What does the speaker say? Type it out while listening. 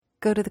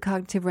go to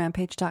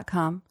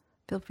thecognitiveRampage.com.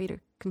 Feel free to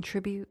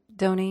contribute,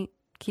 donate,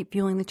 keep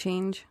fueling the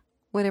change,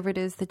 whatever it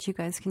is that you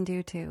guys can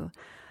do to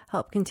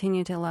help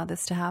continue to allow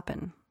this to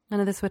happen. None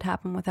of this would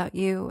happen without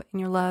you and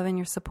your love and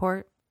your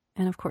support,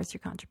 and of course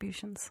your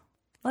contributions.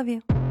 Love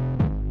you.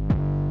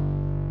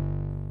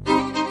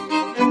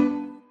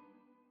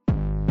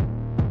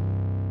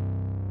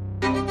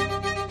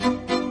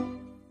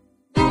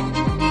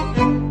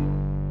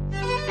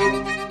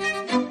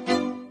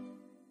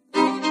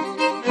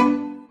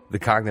 The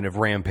Cognitive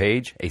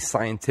Rampage, a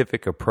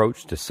scientific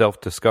approach to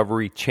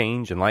self-discovery,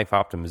 change, and life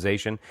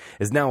optimization,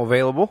 is now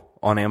available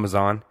on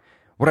Amazon.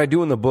 What I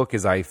do in the book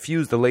is I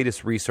fuse the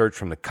latest research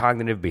from the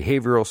cognitive,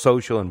 behavioral,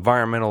 social,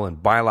 environmental,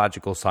 and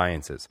biological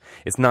sciences.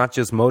 It's not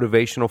just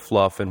motivational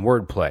fluff and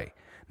wordplay.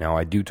 Now,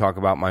 I do talk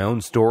about my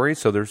own story,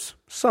 so there's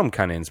some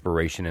kind of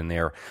inspiration in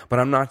there, but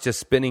I'm not just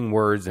spinning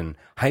words and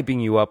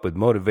hyping you up with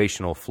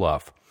motivational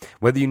fluff.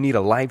 Whether you need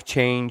a life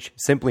change,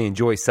 simply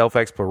enjoy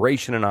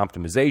self-exploration and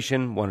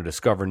optimization, want to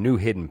discover new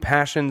hidden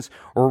passions,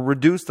 or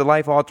reduce the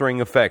life-altering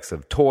effects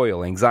of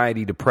toil,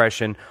 anxiety,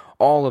 depression,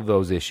 all of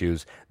those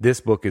issues,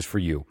 this book is for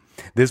you.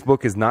 This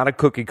book is not a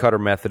cookie-cutter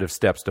method of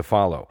steps to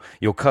follow.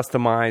 You'll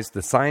customize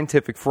the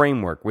scientific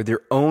framework with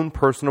your own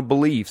personal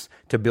beliefs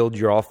to build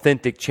your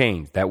authentic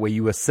change. That way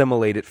you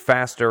assimilate it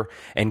faster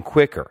and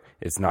quicker.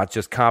 It's not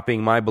just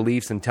copying my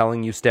beliefs and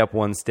telling you step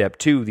one, step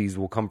two. These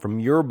will come from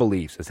your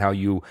beliefs as how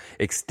you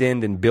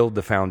extend and build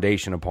the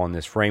foundation upon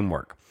this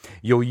framework.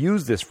 You'll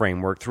use this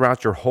framework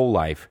throughout your whole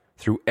life,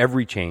 through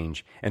every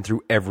change, and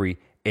through every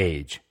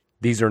age.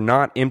 These are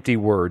not empty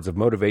words of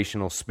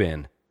motivational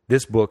spin.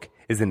 This book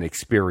is an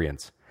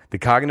experience. The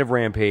Cognitive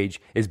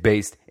Rampage is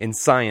based in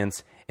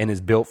science and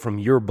is built from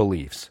your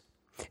beliefs.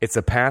 It's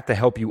a path to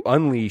help you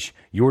unleash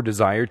your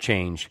desired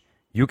change.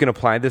 You can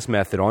apply this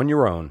method on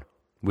your own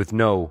with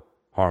no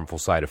harmful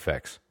side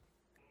effects.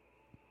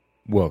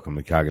 Welcome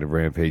to Cognitive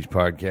Rampage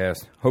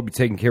Podcast. Hope you're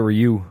taking care of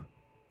you.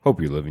 Hope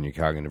you're living your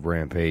cognitive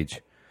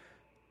rampage.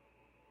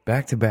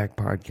 Back-to-back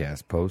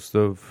podcast posts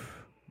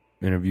of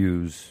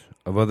interviews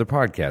of other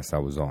podcasts I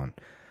was on,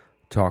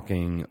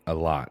 talking a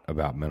lot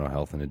about mental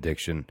health and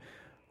addiction.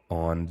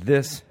 On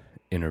this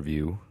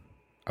interview,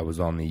 I was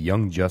on the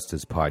Young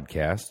Justice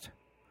podcast,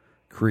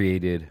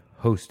 created,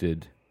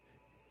 hosted,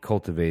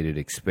 cultivated,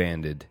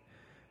 expanded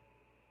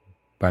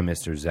by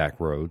Mr. Zach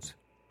Rhoads.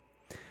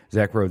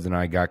 Zach Rhoads and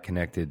I got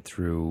connected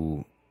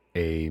through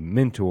a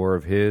mentor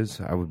of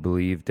his, I would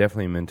believe,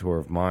 definitely a mentor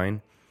of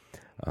mine,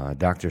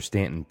 Dr.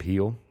 Stanton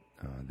Peele.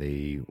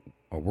 They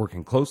are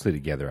working closely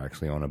together,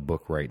 actually, on a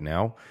book right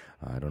now.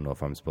 I don't know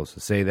if I'm supposed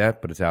to say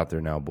that, but it's out there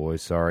now,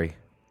 boys. Sorry.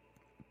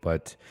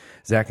 But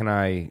Zach and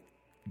I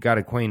got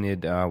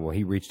acquainted.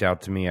 He reached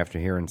out to me after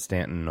hearing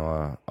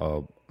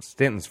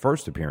Stanton's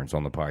first appearance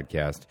on the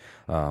podcast.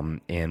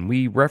 And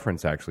we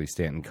reference, actually,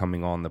 Stanton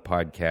coming on the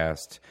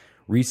podcast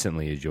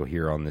recently, as you'll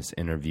hear on this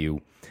interview.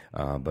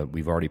 But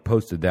we've already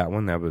posted that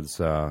one. That was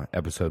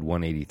episode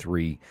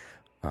 183.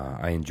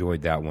 I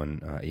enjoyed that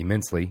one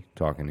immensely,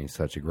 talking to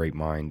such a great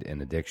mind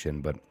in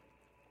addiction. But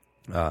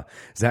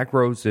Zach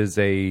Rhoads is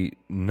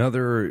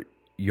another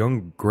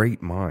young,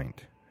 great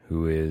mind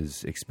who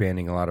is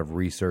expanding a lot of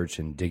research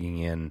and digging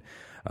in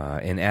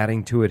and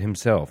adding to it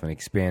himself and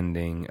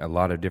expanding a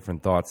lot of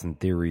different thoughts and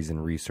theories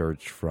and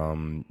research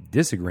from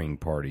disagreeing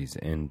parties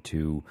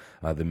into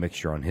the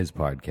mixture on his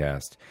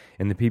podcast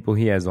and the people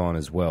he has on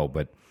as well.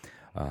 But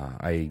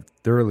I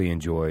thoroughly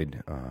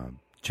enjoyed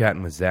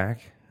chatting with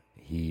Zach.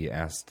 He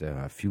asked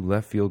a few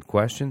left field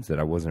questions that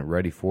I wasn't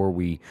ready for.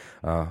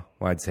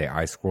 I'd say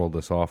I squirreled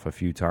us off a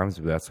few times,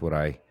 but that's what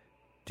I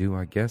do,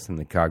 I guess, in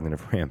the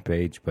Cognitive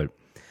Rampage. But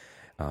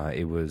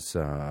it was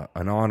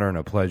an honor and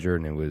a pleasure,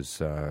 and it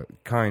was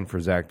kind for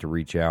Zach to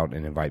reach out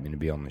and invite me to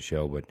be on the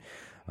show. But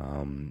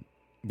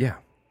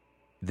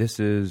this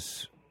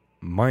is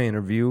my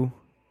interview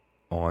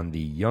on the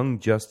Young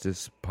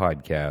Justice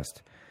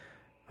podcast,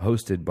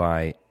 hosted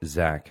by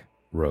Zach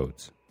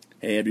Rhoads.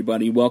 Hey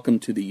everybody, welcome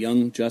to the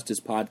Young Justice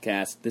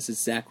Podcast. This is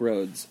Zach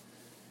Rhoads.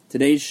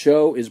 Today's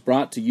show is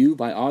brought to you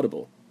by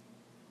Audible.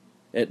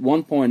 At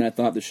one point I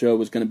thought the show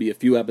was going to be a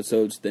few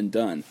episodes, then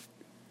done.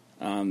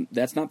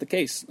 That's not the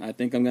case. I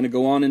think I'm going to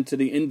go on into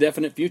the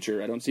indefinite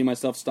future. I don't see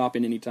myself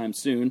stopping anytime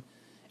soon,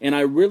 and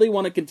I really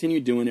want to continue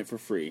doing it for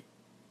free.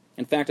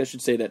 In fact, I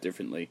should say that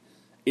differently.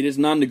 It is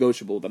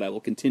non-negotiable that I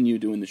will continue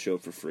doing the show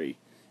for free,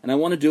 and I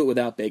want to do it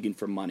without begging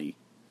for money.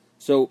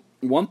 So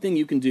one thing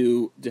you can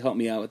do to help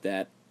me out with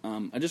that,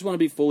 I just want to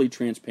be fully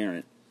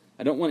transparent.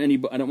 I don't want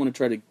to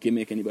try to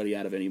gimmick anybody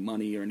out of any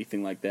money or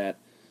anything like that.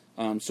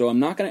 So I'm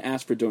not going to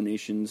ask for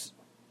donations,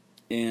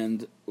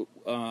 and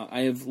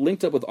I have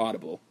linked up with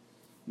Audible.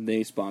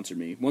 They sponsor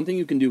me. One thing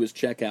you can do is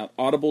check out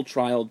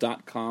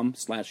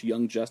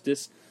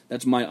audibletrial.com/youngjustice.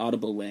 That's my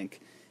Audible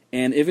link.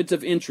 And if it's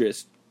of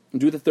interest,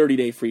 do the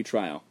 30-day free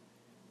trial.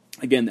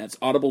 Again, that's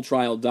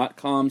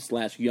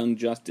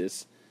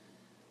audibletrial.com/youngjustice.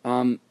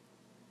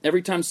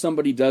 Every time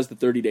somebody does the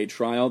 30-day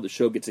trial, the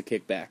show gets a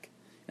kickback.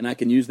 And I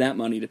can use that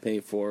money to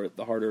pay for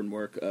the hard-earned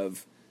work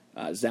of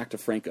Zach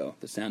DeFranco,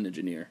 the sound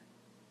engineer.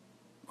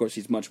 Of course,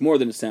 he's much more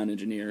than a sound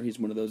engineer. He's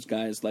one of those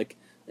guys like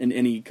in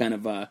any kind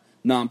of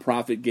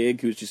non-profit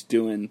gig who's just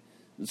doing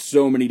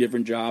so many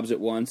different jobs at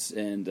once,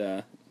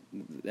 and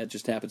that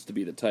just happens to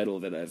be the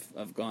title that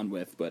I've gone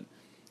with. But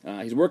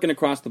he's working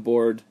across the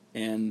board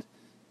and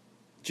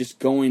just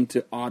going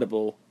to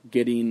Audible,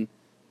 getting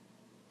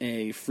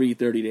a free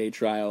 30-day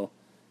trial.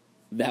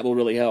 That will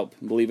really help,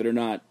 believe it or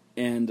not.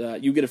 And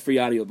you get a free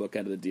audiobook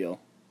out of the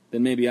deal.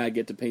 Then maybe I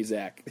get to pay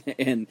Zach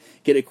and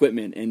get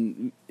equipment.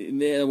 And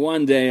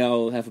one day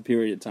I'll have a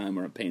period of time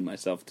where I'm paying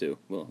myself too.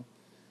 Well,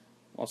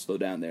 I'll slow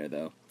down there,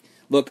 though.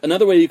 Look,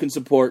 another way you can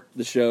support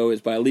the show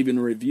is by leaving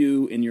a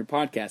review in your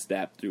podcast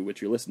app through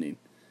which you're listening.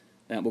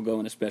 That will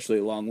go an especially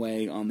a long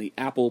way on the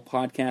Apple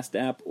Podcast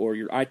app or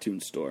your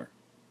iTunes store.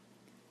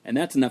 And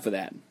that's enough of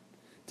that.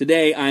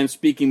 Today, I'm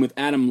speaking with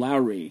Adam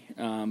Lowry.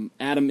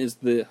 Adam is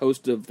the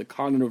host of the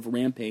Cognitive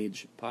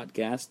Rampage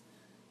podcast.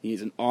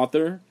 He's an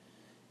author.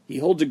 He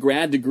holds a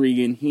grad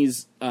degree, and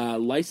he's a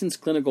licensed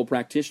clinical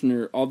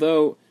practitioner,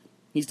 although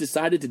he's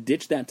decided to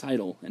ditch that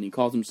title, and he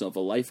calls himself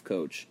a life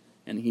coach,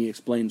 and he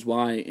explains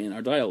why in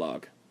our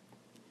dialogue.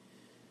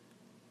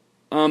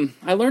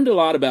 I learned a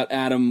lot about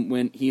Adam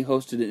when he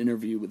hosted an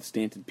interview with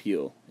Stanton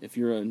Peele. If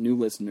you're a new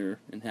listener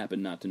and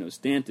happen not to know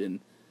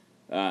Stanton,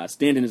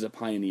 Stanton is a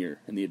pioneer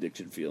in the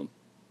addiction field,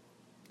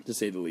 to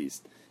say the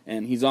least.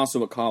 And he's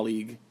also a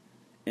colleague,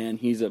 and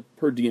he's a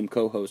per diem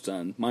co-host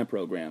on my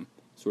program,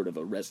 sort of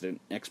a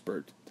resident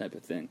expert type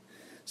of thing.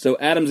 So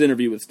Adam's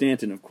interview with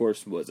Stanton, of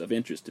course, was of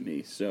interest to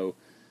me. So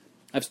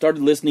I've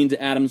started listening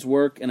to Adam's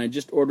work, and I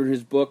just ordered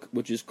his book,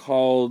 which is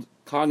called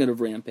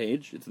Cognitive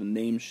Rampage. It's the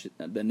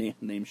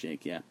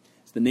namesake, yeah.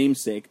 It's the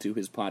namesake to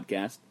his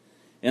podcast.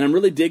 And I'm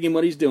really digging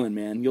what he's doing,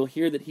 man. You'll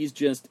hear that he's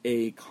just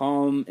a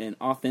calm and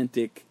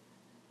authentic,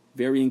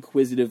 very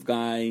inquisitive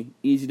guy,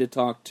 easy to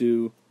talk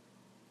to,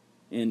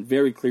 and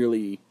very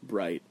clearly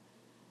bright.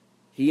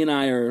 He and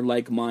I are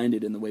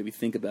like-minded in the way we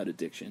think about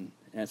addiction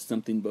as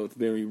something both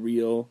very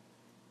real,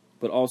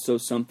 but also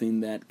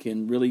something that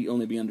can really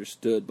only be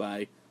understood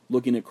by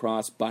looking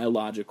across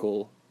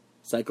biological,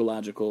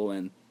 psychological,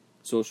 and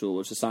social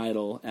or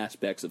societal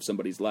aspects of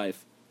somebody's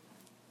life.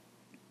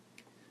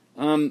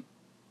 So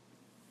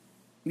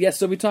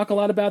we talk a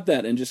lot about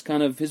that and just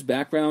kind of his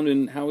background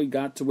and how he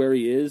got to where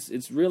he is.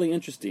 It's really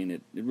interesting.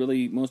 It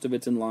really, most of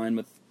it's in line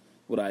with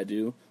what I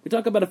do. We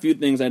talk about a few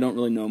things I don't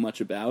really know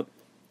much about,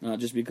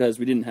 just because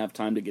we didn't have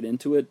time to get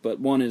into it. But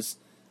one is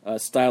a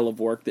style of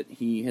work that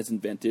he has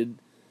invented,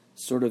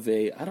 sort of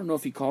I don't know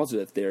if he calls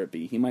it a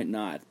therapy, he might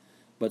not,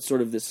 but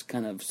sort of this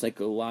kind of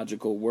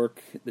psychological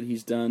work that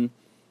he's done,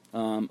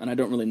 and I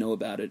don't really know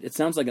about it. It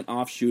sounds like an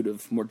offshoot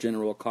of more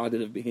general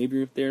cognitive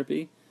behavior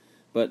therapy,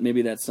 but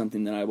maybe that's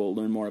something that I will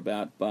learn more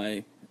about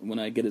when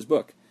I get his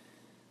book.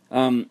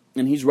 And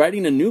he's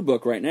writing a new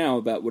book right now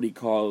about what he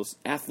calls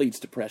athlete's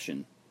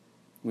depression,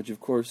 which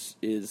of course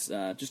is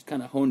just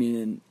kind of honing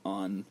in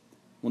on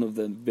one of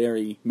the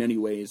very many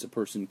ways a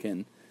person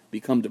can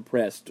become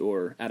depressed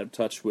or out of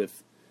touch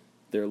with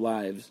their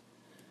lives.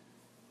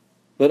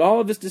 But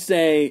all of this to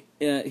say,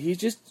 he's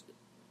just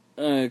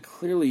a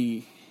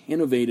clearly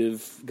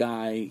innovative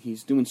guy.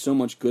 He's doing so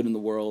much good in the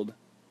world.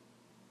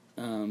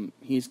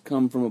 He's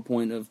come from a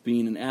point of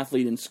being an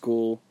athlete in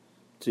school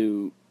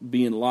to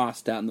being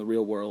lost out in the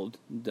real world,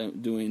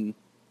 doing,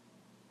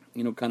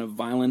 kind of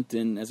violent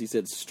and, as he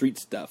said, street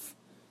stuff,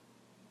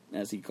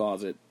 as he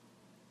calls it.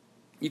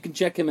 You can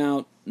check him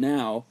out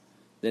now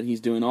that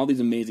he's doing all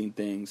these amazing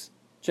things.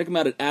 Check him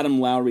out at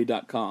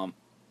adamlowry.com.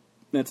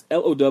 That's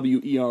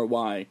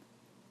Lowery.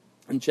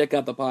 And check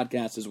out the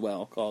podcast as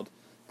well, called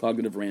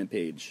Cognitive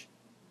Rampage.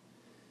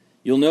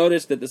 You'll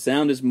notice that the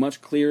sound is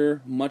much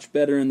clearer, much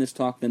better in this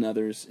talk than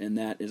others, and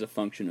that is a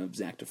function of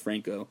Zach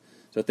DeFranco.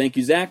 So thank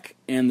you, Zach,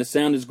 and the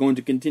sound is going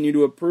to continue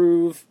to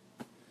improve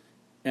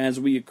as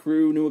we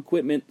accrue new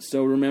equipment.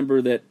 So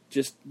remember that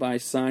just by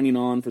signing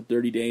on for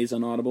 30 days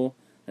on Audible,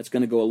 that's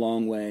going to go a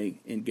long way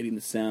in getting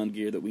the sound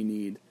gear that we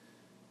need.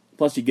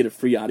 Plus, you get a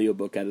free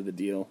audiobook out of the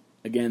deal.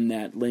 Again,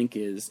 that link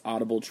is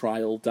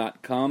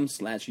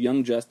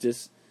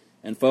audibletrial.com/youngjustice.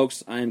 And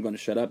folks, I am going to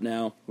shut up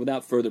now.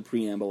 Without further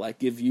preamble, I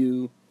give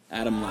you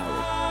Adam Lowry.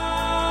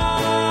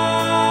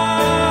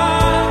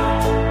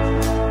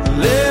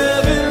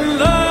 Living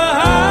the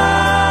high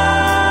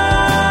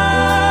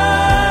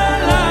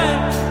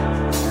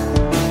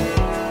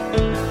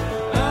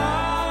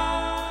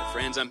life.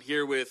 Friends, I'm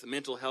here with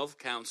mental health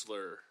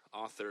counselor,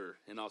 author,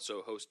 and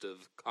also host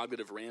of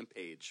Cognitive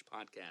Rampage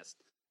podcast,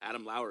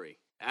 Adam Lowry.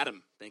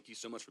 Adam, thank you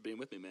so much for being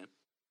with me, man.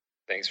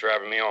 Thanks for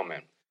having me on,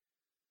 man.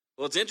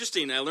 Well, it's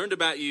interesting. I learned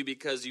about you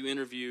because you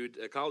interviewed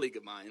a colleague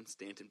of mine,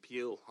 Stanton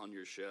Peele, on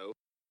your show.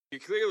 You're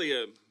clearly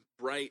a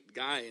bright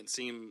guy and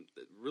seem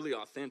really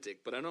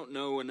authentic, but I don't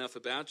know enough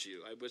about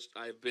you.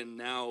 I've been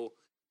now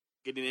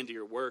getting into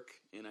your work,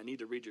 and I need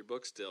to read your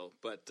book still.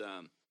 But,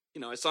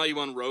 I saw you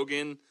on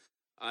Rogan.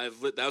 That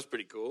was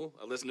pretty cool.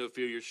 I listened to a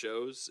few of your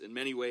shows. In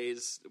many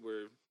ways,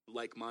 we're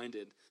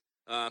like-minded.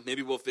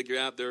 Maybe we'll figure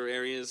out there are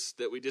areas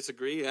that we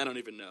disagree. I don't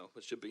even know.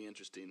 It should be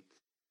interesting.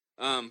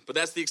 But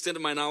that's the extent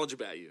of my knowledge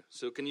about you.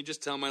 So can you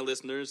just tell my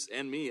listeners,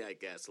 and me, I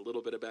guess, a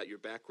little bit about your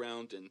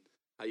background and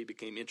how you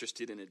became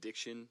interested in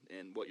addiction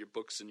and what your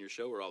books and your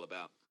show are all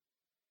about?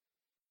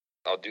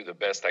 I'll do the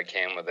best I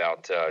can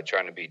without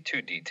trying to be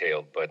too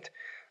detailed, but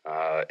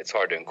it's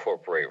hard to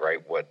incorporate, right,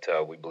 what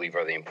we believe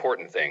are the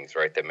important things,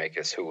 right, that make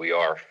us who we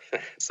are.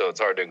 So it's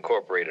hard to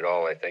incorporate it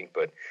all, I think.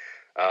 But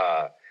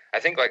I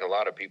think, like a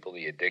lot of people,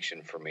 the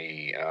addiction for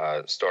me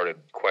started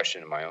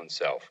questioning my own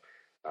self.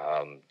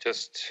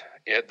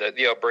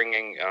 The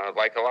upbringing,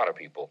 like a lot of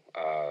people,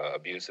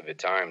 abusive at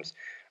times,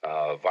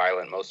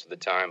 violent most of the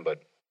time.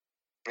 But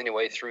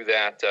anyway, through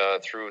that,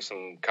 through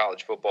some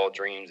college football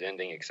dreams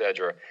ending,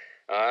 etc.,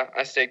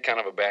 I stayed kind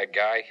of a bad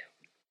guy.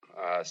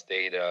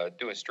 Stayed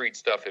doing street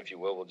stuff, if you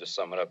will. We'll just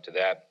sum it up to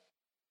that.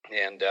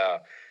 And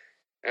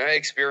I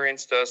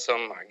experienced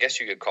some, I guess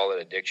you could call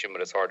it addiction,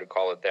 but it's hard to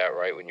call it that,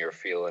 right, when you're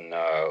feeling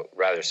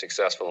rather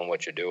successful in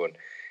what you're doing.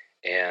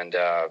 And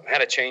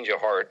had a change of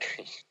heart,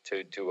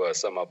 to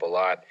sum up a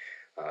lot.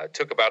 It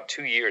took about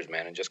 2 years,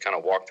 man, and just kind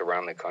of walked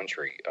around the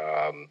country.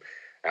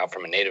 Out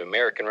from a Native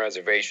American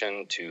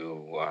reservation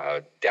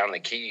to down the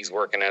Keys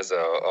working as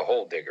a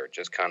hole digger.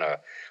 Just kind of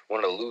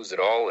wanted to lose it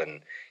all,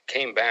 and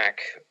came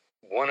back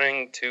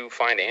wanting to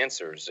find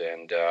answers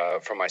and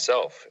for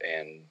myself,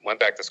 and went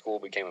back to school,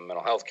 became a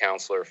mental health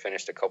counselor,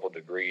 finished a couple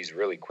degrees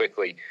really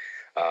quickly.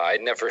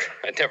 I'd never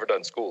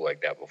done school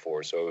like that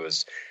before, so it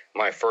was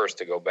my first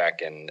to go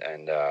back and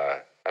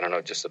I don't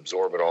know, just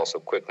absorb it all so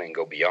quickly and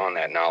go beyond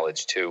that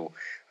knowledge too.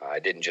 I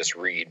didn't just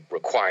read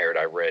required.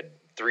 I read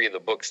 3 of the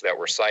books that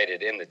were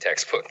cited in the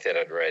textbook that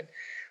I'd read,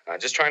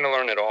 just trying to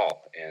learn it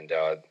all, and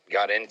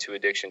got into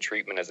addiction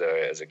treatment as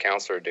a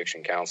counselor,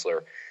 addiction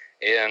counselor,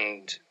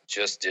 and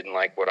just didn't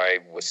like what I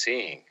was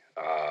seeing.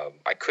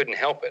 I couldn't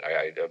help it.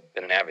 I'd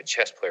been an avid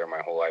chess player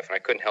my whole life, and I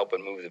couldn't help but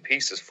move the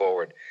pieces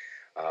forward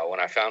when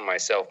I found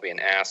myself being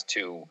asked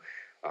to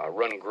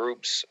run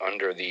groups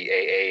under the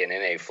AA and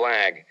NA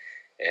flag.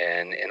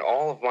 And in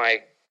all of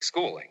my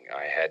schooling,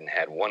 I hadn't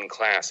had one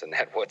class in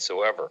that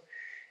whatsoever.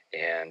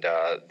 And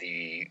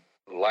the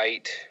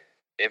light,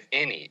 if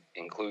any,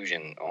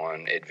 inclusion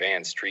on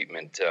advanced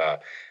treatment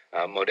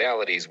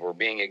modalities were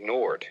being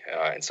ignored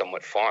and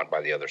somewhat fought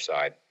by the other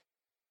side.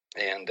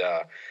 And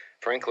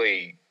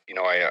frankly,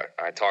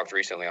 I talked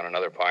recently on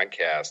another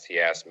podcast. He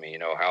asked me,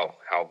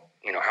 how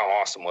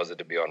awesome was it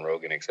to be on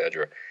Rogan,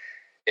 etc.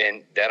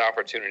 And that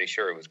opportunity,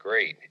 sure, it was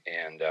great,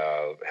 and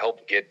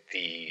helped get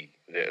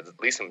at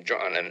least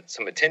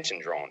some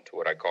attention drawn to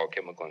what I call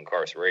chemical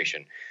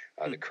incarceration,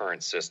 the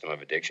current system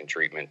of addiction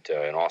treatment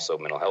and also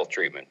mental health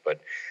treatment,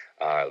 but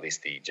at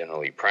least the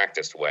generally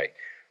practiced way.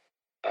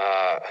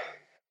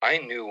 I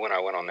knew when I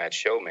went on that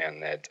show,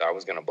 man, that I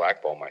was going to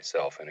blackball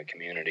myself in a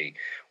community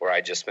where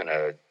I just spent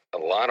a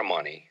lot of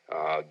money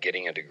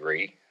getting a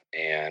degree,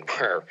 and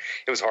where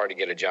it was hard to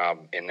get a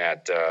job in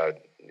that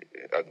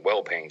a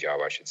well-paying job,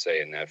 I should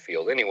say, in that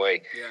field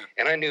anyway. Yeah.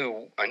 And I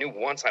knew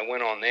once I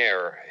went on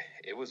there,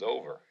 it was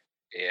over.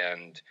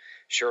 And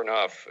sure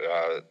enough,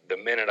 the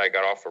minute I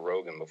got off of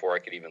Rogan, before I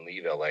could even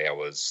leave LA, I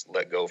was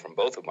let go from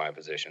both of my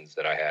positions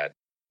that I had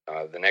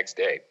the next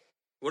day.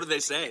 What did they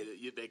say?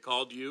 They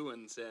called you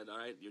and said, all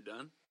right, you're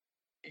done?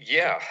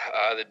 Yeah,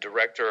 the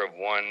director of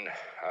one,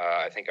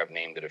 I think I've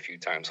named it a few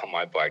times on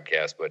my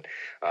podcast, but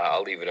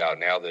I'll leave it out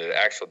now. The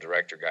actual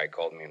director guy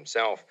called me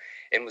himself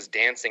and was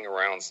dancing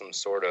around some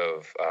sort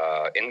of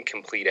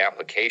incomplete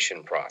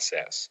application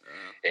process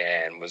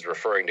and was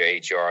referring to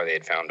HR. They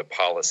had found a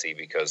policy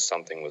because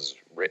something was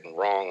written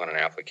wrong on an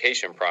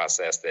application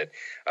process that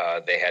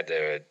they had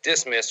to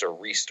dismiss or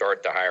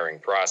restart the hiring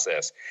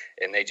process,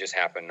 and they just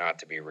happen not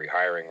to be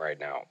rehiring right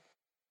now.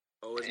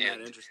 Oh, isn't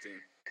that interesting?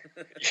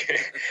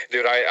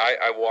 Dude,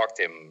 I walked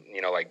him,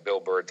 like Bill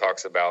Burr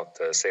talks about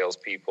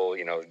salespeople,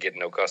 getting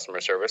no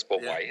customer service.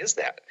 Well, why is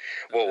that?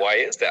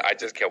 I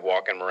just kept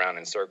walking him around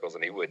in circles,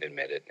 and he wouldn't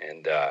admit it.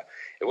 And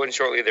it wasn't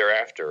shortly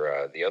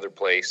thereafter, the other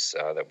place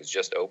that was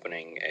just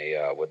opening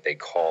what they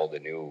called a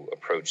new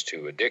approach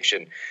to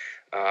addiction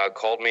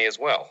called me as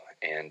well,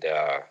 and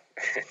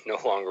no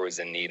longer was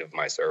in need of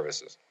my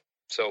services.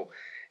 So,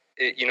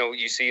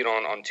 you see it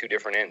on 2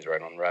 different ends,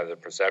 right, on rather the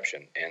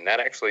perception. And that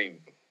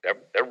actually...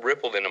 That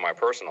rippled into my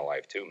personal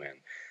life too, man.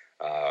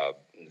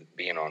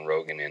 Being on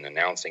Rogan and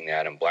announcing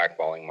that and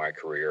blackballing my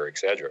career,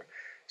 etc.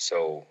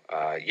 So,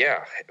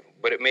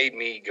 but it made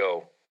me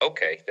go,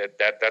 okay,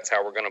 that's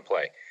how we're going to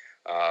play.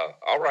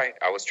 All right,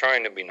 I was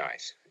trying to be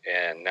nice,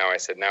 and now I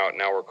said, now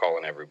we're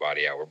calling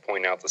everybody out. We're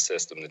pointing out the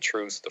system, the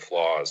truths, the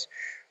flaws,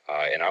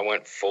 and I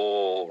went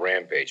full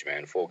rampage,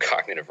 man, full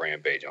cognitive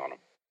rampage on them.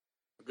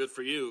 Good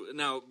for you.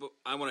 Now,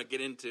 I want to get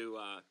into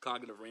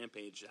cognitive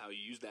rampage, how you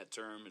use that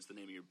term. It's the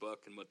name of your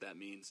book and what that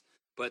means.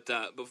 But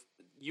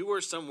you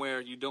were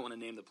somewhere, you don't want to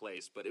name the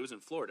place, but it was in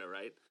Florida,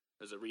 right?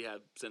 There's a rehab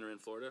center in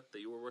Florida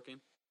that you were working?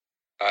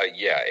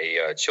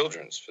 A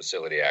children's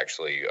facility,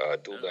 actually,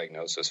 dual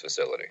diagnosis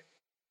facility.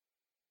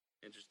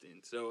 Interesting.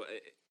 So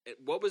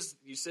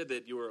you said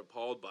that you were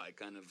appalled by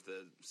kind of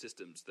the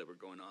systems that were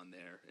going on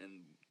there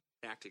and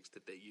tactics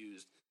that they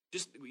used.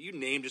 Just you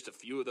named just a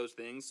few of those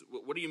things.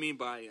 What do you mean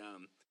by? I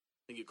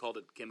think you called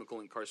it chemical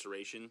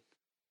incarceration.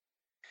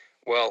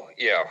 Well,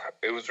 yeah,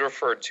 it was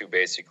referred to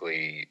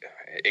basically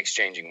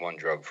exchanging one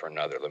drug for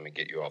another. Let me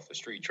get you off the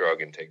street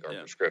drug and take our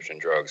prescription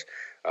drugs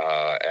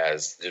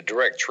as the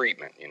direct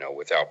treatment,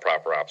 without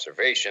proper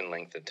observation,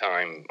 length of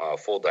time,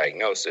 full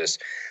diagnosis.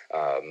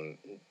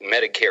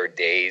 Medicare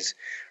days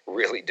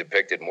really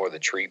depicted more the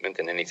treatment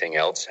than anything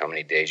else, how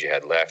many days you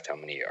had left, how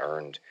many you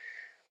earned.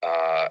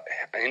 A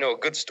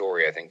good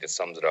story, I think, that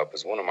sums it up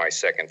is one of my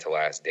second to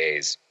last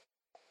days.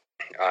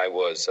 I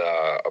was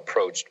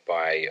approached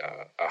by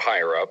a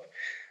higher up.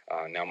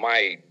 Now,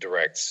 my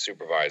direct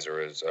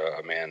supervisor is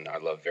a man I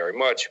love very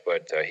much,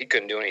 but he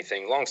couldn't do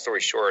anything. Long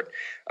story short,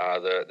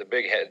 the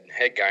big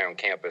head guy on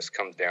campus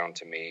comes down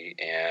to me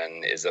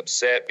and is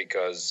upset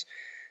because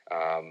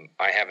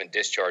I haven't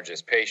discharged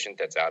this patient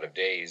that's out of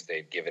days.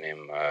 They've given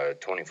him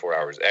 24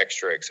 hours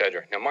extra,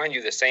 etc. Now, mind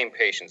you, the same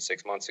patient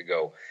 6 months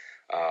ago,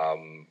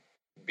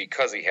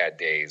 because he had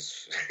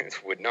days,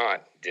 would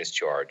not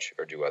discharge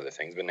or do other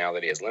things. But now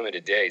that he has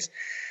limited days,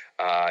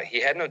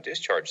 he had no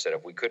discharge set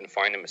up. We couldn't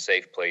find him a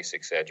safe place,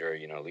 etc.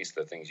 At least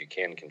the things you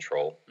can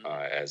control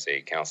as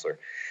a counselor.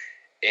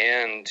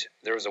 And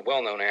there was a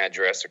well-known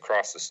address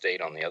across the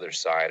state on the other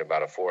side,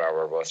 about a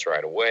 4-hour bus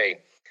ride away,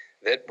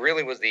 that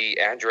really was the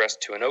address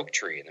to an oak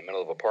tree in the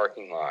middle of a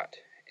parking lot.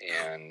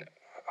 And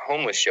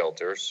homeless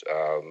shelters,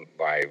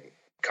 by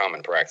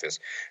common practice,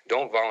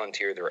 don't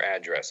volunteer their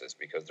addresses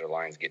because their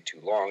lines get too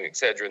long,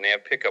 etc., and they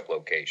have pickup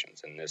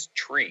locations. And this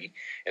tree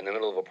in the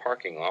middle of a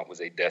parking lot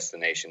was a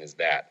destination as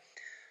that.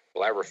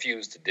 Well, I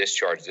refused to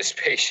discharge this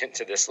patient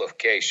to this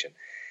location,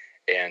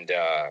 and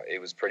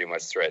it was pretty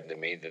much threatened to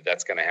me that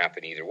that's going to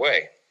happen either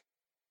way.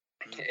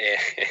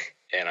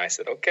 And I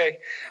said, okay,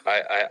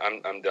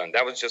 I'm done.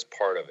 That was just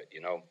part of it,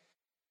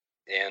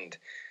 and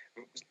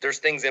there's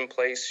things in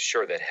place,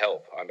 sure, that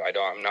help. I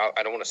don't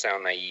want to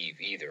sound naive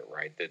either,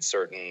 right? That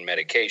certain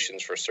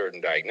medications for certain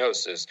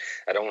diagnosis,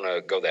 I don't want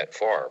to go that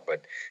far.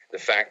 But the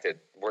fact that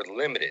we're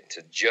limited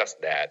to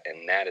just that,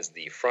 and that is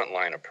the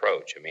frontline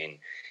approach. I mean,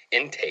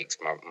 intakes,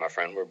 my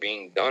friend, were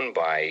being done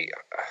by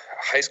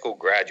high school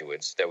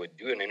graduates that would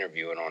do an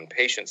interview and on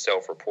patient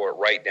self-report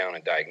write down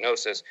a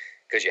diagnosis,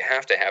 because you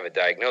have to have a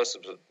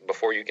diagnosis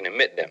before you can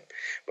admit them,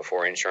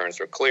 before insurance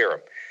will clear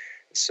them.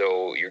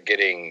 So you're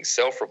getting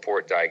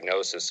self-report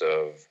diagnosis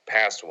of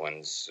past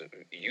ones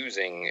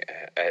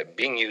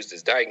being used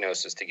as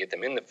diagnosis to get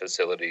them in the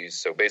facilities.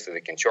 So basically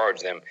they can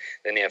charge them.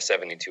 Then they have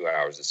 72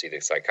 hours to see the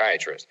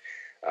psychiatrist.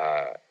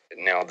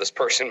 Now this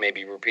person may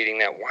be repeating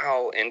that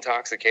while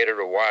intoxicated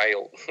or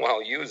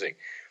while using.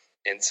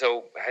 And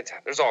so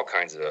there's all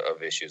kinds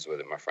of issues with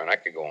it, my friend. I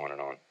could go on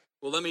and on.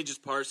 Well, let me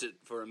just parse it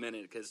for a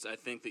minute, because I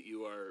think that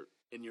you are,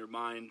 in your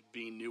mind,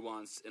 being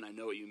nuanced, and I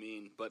know what you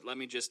mean. But let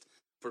me just,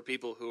 for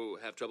people who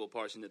have trouble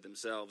parsing it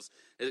themselves,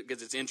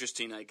 because it's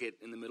interesting, I get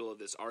in the middle of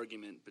this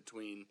argument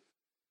between,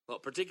 well,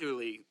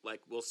 particularly,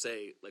 we'll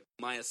say,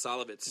 Maya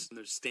Solovitz and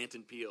there's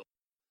Stanton Peele.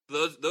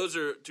 Those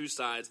are two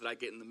sides that I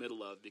get in the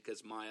middle of,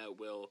 because Maya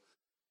will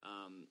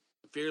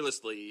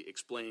fearlessly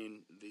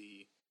explain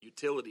the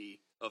utility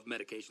of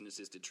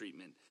medication-assisted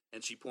treatment,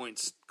 and she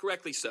points,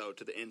 correctly so,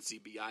 to the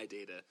NCBI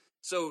data.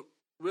 So,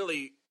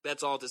 really,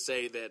 that's all to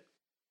say that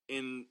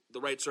in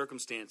the right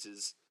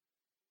circumstances,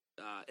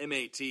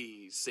 MAT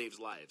saves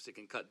lives. It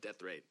can cut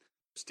death rate.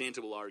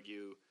 Stanton will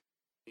argue,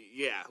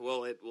 yeah,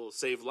 well, it will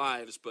save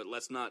lives, but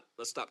let's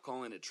stop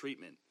calling it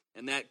treatment.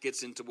 And that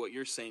gets into what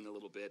you're saying a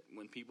little bit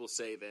when people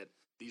say that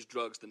these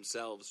drugs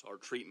themselves are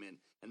treatment,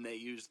 and they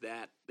use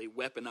that, they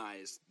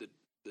weaponize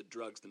the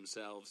drugs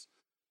themselves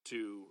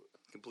to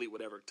complete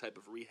whatever type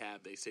of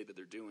rehab they say that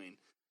they're doing.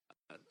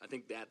 I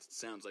think that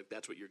sounds like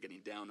that's what you're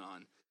getting down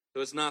on.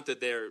 So it's not that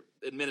they're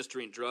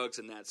administering drugs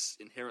and that's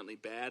inherently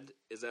bad,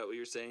 is that what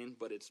you're saying?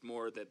 But it's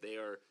more that they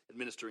are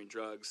administering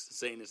drugs,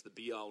 saying it's the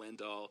be-all,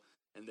 end-all,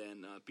 and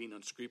then being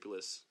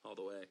unscrupulous all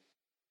the way.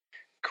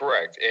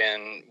 Correct.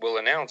 And we'll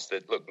announce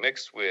that, look,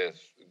 mixed with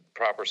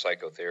proper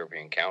psychotherapy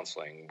and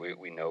counseling,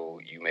 we know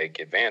you make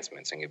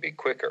advancements and can be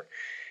quicker.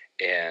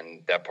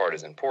 And that part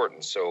is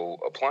important. So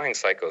applying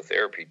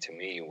psychotherapy to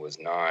me was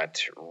not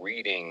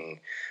reading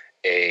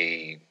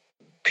a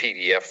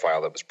PDF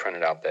file that was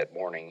printed out that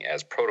morning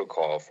as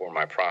protocol for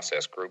my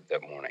process group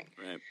that morning.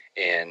 Right.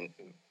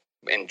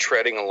 And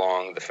treading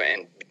along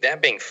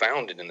that being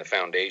founded in the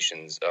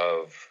foundations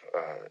of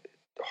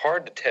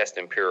hard to test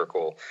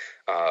empirical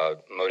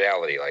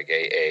modality like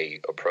AA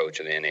approach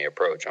and the NA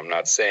approach. I'm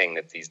not saying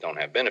that these don't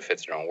have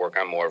benefits or don't work.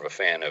 I'm more of a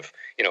fan of,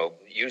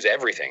 use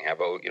everything, have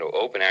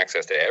open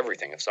access to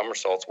everything. If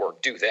somersaults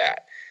work, do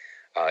that.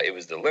 It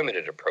was the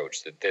limited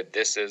approach that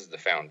this is the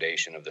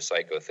foundation of the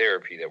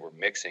psychotherapy that we're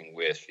mixing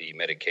with the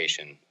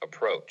medication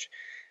approach,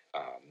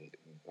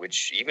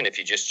 which even if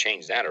you just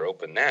change that or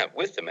open that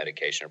with the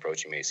medication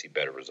approach, you may see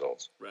better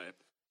results. Right.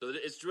 So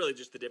it's really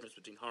just the difference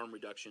between harm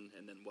reduction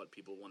and then what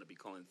people want to be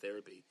calling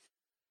therapy.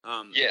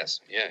 Yes.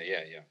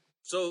 Yeah.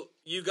 So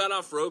you got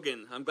off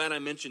Rogan. I'm glad I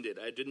mentioned it.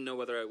 I didn't know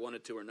whether I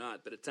wanted to or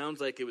not, but it sounds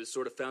like it was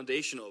sort of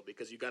foundational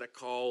because you got a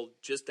call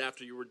just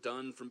after you were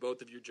done from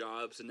both of your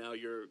jobs, and now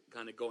you're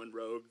kind of going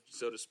rogue,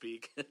 so to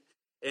speak.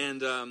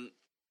 And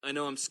I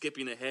know I'm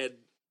skipping ahead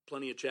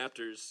plenty of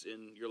chapters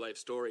in your life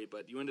story,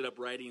 but you ended up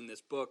writing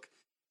this book.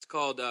 It's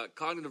called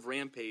Cognitive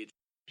Rampage.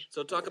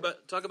 So talk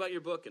about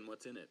your book and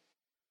what's in it.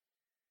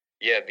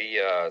 Yeah,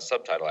 the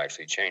subtitle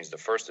actually changed. The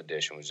first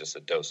edition was just a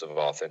dose of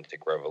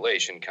authentic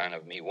revelation, kind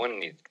of me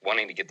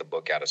wanting to get the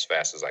book out as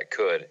fast as I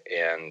could.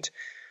 And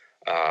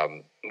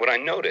what I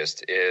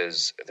noticed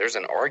is there's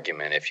an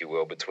argument, if you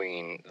will,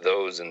 between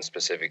those in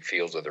specific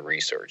fields of the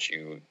research.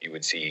 You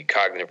would see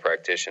cognitive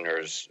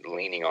practitioners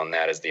leaning on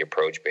that as the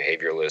approach,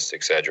 behavioralists,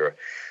 etc.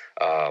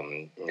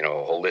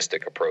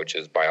 Holistic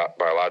approaches,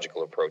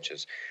 biological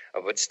approaches,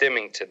 but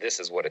stemming to this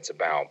is what it's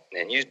about.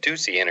 And you do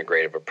see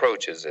integrative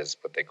approaches as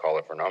what they call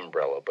it for an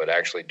umbrella, but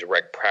actually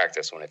direct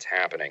practice when it's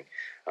happening.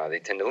 They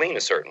tend to lean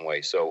a certain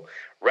way. So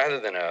rather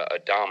than a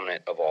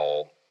dominant of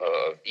all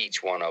of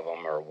each one of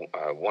them or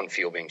one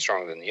field being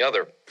stronger than the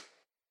other,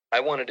 I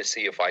wanted to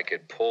see if I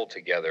could pull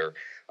together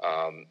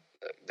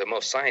the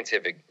most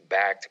scientific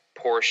backed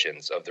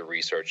portions of the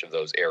research of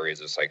those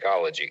areas of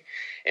psychology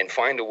and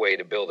find a way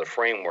to build a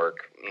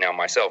framework. Now,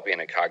 myself being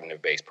a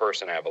cognitive based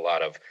person, I have a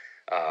lot of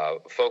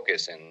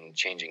focus in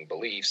changing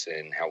beliefs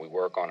and how we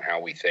work on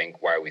how we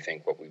think, why we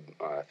think what we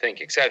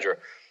think, etc.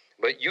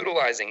 But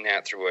utilizing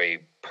that through a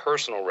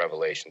personal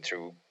revelation,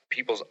 through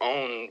people's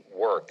own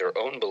work, their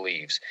own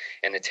beliefs,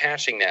 and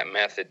attaching that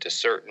method to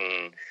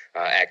certain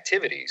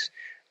activities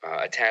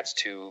attached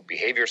to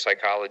behavior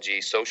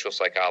psychology, social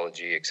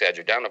psychology,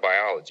 etc., down to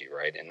biology,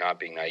 right? And not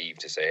being naive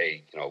to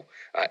say, hey,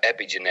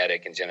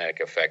 epigenetic and genetic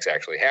effects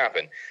actually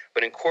happen,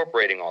 but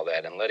incorporating all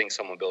that and letting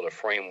someone build a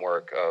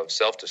framework of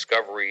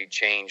self-discovery,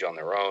 change on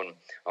their own,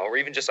 or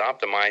even just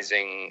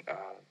optimizing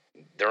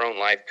their own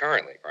life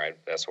currently, right?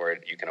 That's where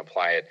you can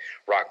apply it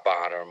rock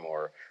bottom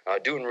or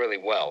doing really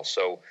well.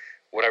 So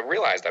what I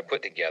realized I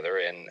put together,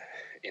 and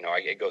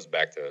it goes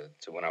back to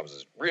when I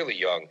was really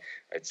young.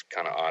 It's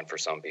kind of odd for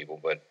some people,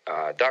 but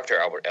Dr.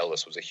 Albert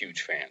Ellis was a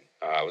huge fan.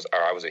 I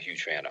was a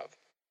huge fan of,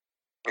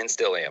 and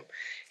still am.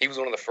 He was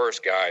one of the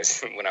first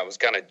guys when I was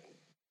kind of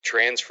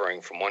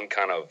transferring from one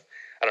kind of,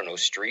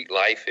 street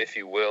life, if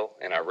you will,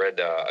 and I read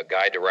A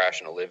Guide to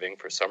Rational Living.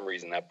 For some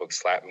reason, that book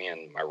slapped me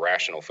in my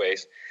rational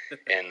face,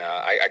 and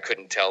I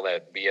couldn't tell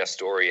that BS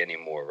story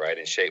anymore, right,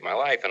 and shape my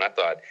life. And I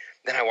thought,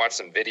 then I watched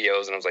some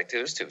videos, and I was like,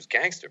 dude, this dude's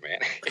gangster, man.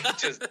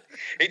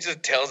 he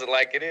just tells it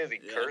like it is. He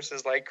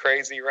curses like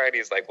crazy, right?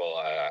 He's like, well,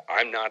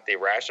 I'm not the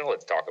irrational.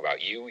 Let's talk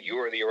about you. You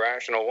are the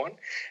irrational one.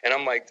 And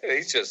I'm like, dude,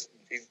 he's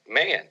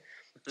man.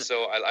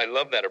 So I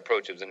love that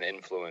approach as an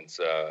influence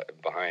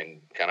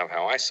behind kind of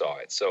how I saw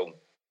it. So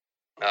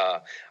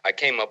I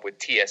came up with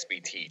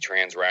TSBT,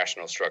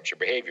 Trans-Rational Structure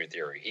Behavior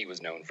Theory. He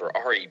was known for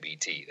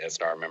REBT. That's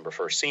when I remember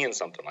first seeing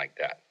something like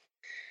that.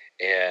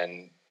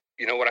 And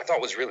what I thought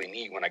was really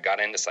neat when I got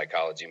into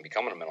psychology and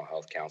becoming a mental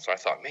health counselor, I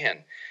thought, man,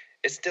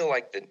 it's still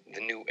like the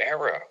new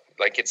era.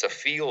 Like it's a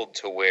field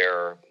to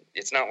where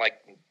it's not like,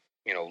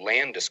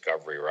 land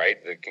discovery,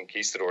 right? The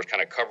conquistadors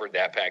kind of covered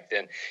that back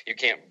then. You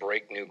can't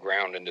break new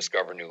ground and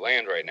discover new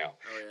land right now.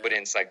 Oh,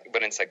 yeah.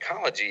 But in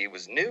psychology, it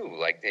was new.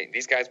 Like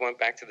these guys went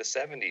back to the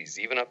 70s,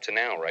 even up to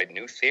now, right?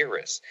 New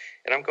theorists.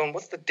 And I'm going,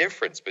 what's the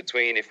difference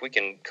between if we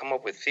can come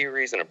up with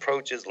theories and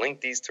approaches,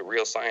 link these to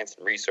real science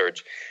and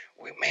research?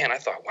 Man, I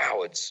thought,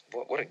 wow,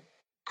 what a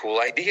cool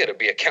idea to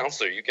be a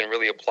counselor. You can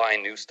really apply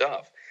new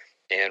stuff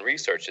and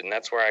research it. And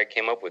that's where I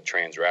came up with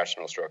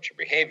Trans-Rational Structure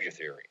Behavior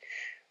Theory.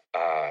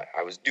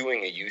 I was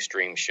doing a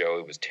Ustream show.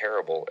 It was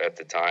terrible at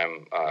the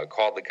time,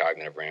 called The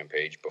Cognitive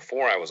Rampage,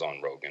 before I was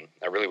on Rogan.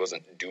 I really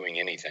wasn't doing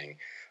anything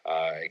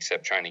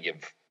except trying to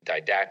give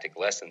didactic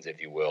lessons,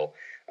 if you will,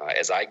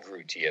 as I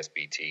grew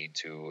TSBT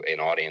to an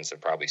audience of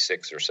probably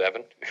 6 or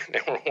 7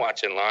 that were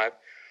watching live.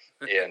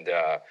 And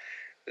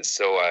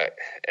so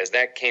as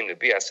that came to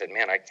be, I said,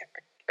 man, I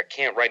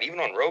can't write. Even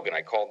on Rogan,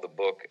 I called the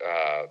book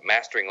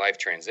Mastering Life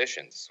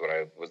Transitions.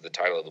 Was the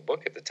title of the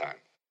book at the time.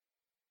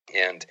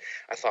 And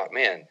I thought,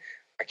 man,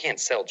 I can't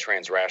sell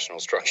trans-rational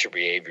structure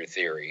behavior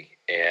theory.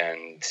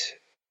 And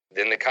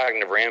then The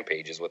Cognitive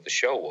Rampage is what the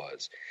show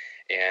was.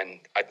 And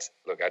I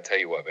tell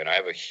you what, man, I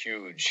have a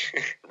huge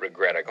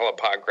regret. I call it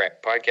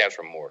podcast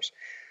remorse.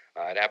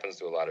 It happens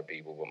to a lot of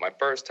people. But my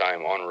first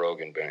time on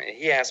Rogan,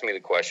 he asked me the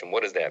question,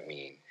 what does that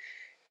mean?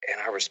 And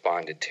I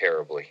responded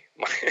terribly.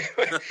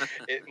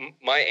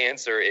 My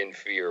answer in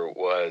fear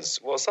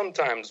was, well,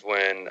 sometimes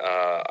when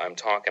I'm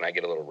talking, I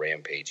get a little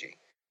rampagey.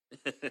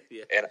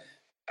 Yeah. And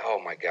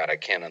oh my God, I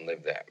can't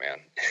unlive that, man.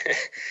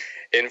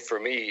 And for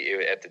me,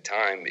 at the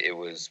time, it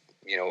was,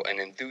 an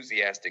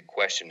enthusiastic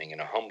questioning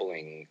and a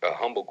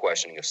humble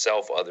questioning of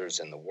self,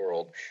 others, and the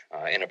world,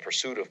 in a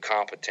pursuit of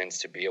competence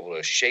to be able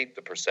to shape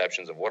the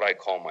perceptions of what I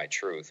call my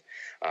truth,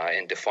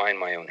 and define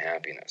my own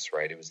happiness,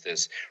 right? It was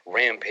this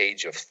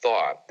rampage of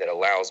thought that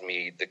allows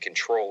me the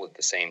control at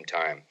the same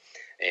time.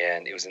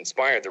 And it was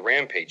inspired, the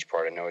rampage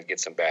part, I know it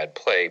gets some bad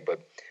play,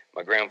 but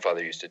My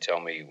grandfather used to tell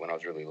me when I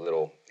was really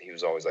little, he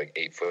was always like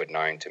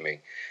 8'9" to me.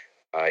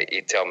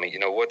 He'd tell me,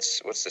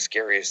 what's the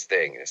scariest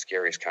thing, the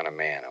scariest kind of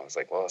man? I was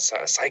like, well, it's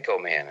a psycho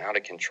man, out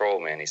of control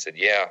man. He said,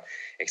 yeah,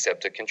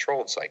 except a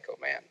controlled psycho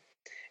man.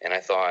 And I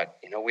thought,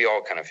 we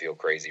all kind of feel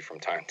crazy from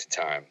time to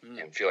time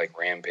and feel like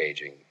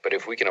rampaging. But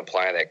if we can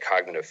apply that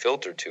cognitive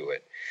filter to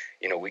it,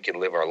 we can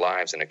live our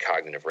lives in a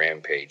cognitive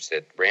rampage,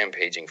 that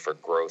rampaging for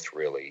growth,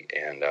 really,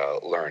 and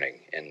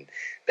learning. And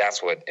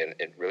that's what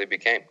it really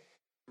became.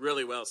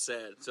 Really well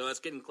said. So that's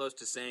getting close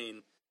to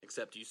saying,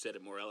 except you said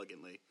it more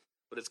elegantly,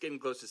 but it's getting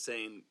close to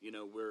saying,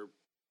 we're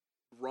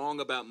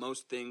wrong about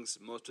most things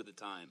most of the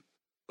time,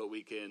 but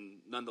we can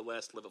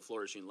nonetheless live a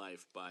flourishing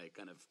life by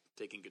kind of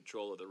taking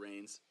control of the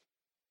reins.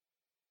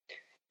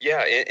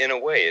 Yeah, in a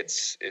way,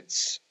 it's.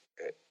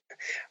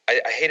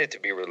 I hate it to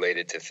be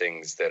related to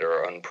things that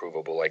are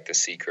unprovable, like the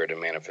secret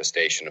and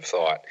manifestation of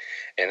thought,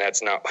 and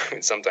that's not.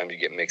 Sometimes you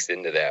get mixed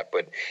into that,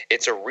 but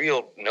it's a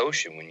real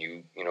notion when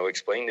you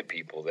explain to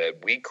people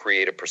that we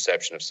create a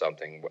perception of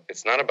something.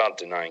 It's not about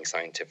denying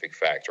scientific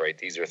fact, right?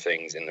 These are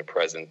things in the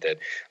present that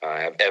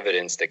have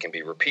evidence that can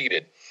be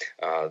repeated.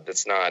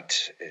 That's not.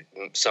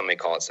 Some may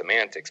call it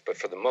semantics, but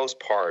for the most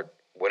part,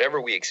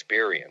 whatever we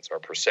experience, our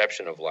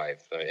perception of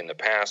life in the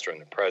past or in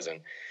the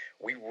present,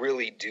 we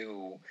really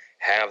do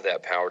have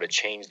that power to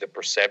change the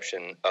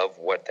perception of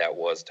what that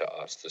was to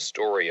us, the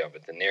story of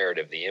it, the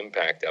narrative, the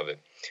impact of it.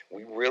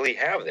 We really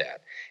have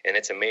that. And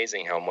it's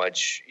amazing how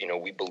much,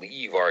 we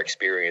believe our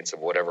experience of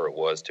whatever it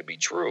was to be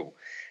true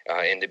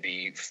and to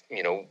be,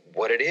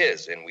 what it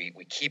is. And we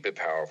keep it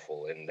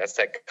powerful. And that's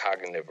that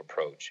cognitive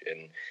approach.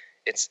 And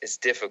it's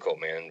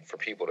difficult, man, for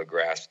people to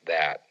grasp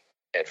that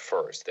at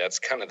first. That's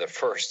kind of the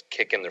first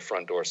kick in the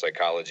front door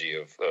psychology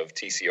of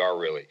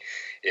TCR, really,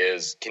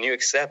 is can you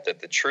accept that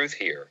the truth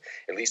here,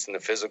 at least in the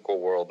physical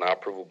world,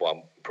 not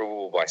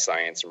provable by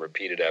science and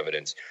repeated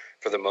evidence,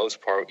 for the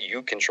most part,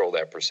 you control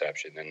that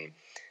perception. And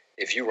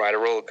if you ride a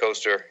roller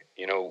coaster,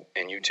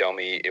 and you tell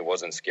me it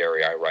wasn't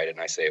scary, I ride it and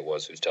I say it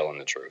was, who's telling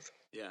the truth?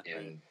 Yeah.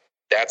 And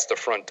that's the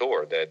front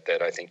door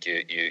that I think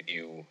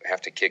you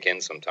have to kick in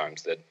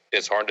sometimes, that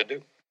it's hard to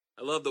do.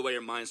 I love the way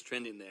your mind's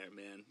trending there,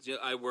 man.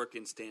 I work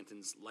in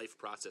Stanton's life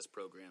process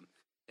program,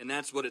 and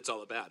that's what it's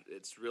all about.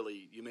 It's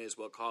really, you may as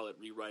well call it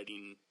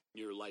rewriting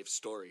your life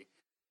story,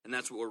 and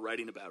that's what we're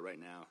writing about right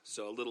now.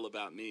 So a little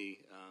about me.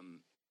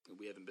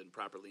 We haven't been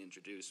properly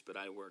introduced, but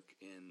I work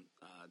in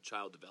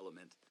child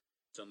development.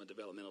 So I'm a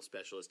developmental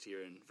specialist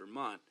here in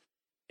Vermont,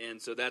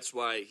 and so that's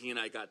why he and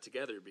I got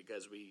together,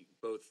 because we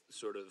both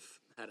sort of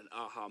had an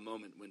aha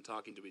moment when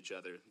talking to each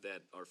other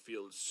that our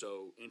fields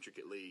so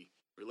intricately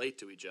relate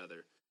to each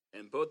other.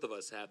 And both of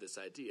us have this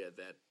idea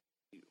that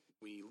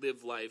we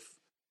live life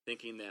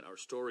thinking that our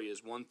story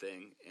is one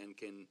thing and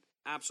can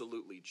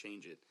absolutely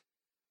change it.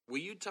 Will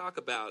you talk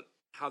about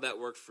how that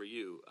worked for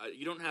you?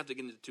 You don't have to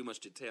get into too much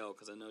detail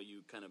because I know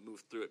you kind of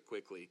moved through it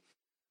quickly.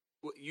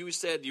 You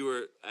said you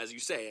were, as you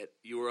say it,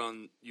 you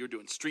were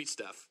doing street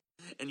stuff,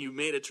 and you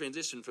made a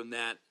transition from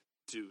that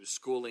to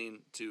schooling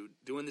to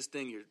doing this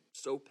thing you're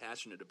so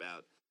passionate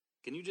about.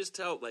 Can you just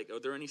tell, are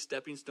there any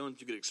stepping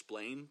stones you could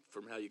explain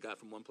from how you got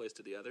from one place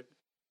to the other?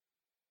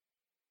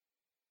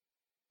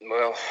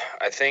 Well,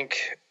 I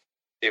think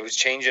it was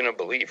changing a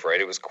belief,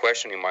 right? It was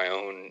questioning my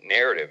own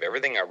narrative.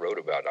 Everything I wrote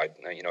about, I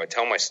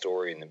tell my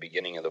story in the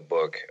beginning of the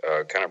book,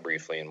 kind of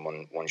briefly in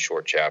one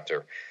short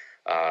chapter.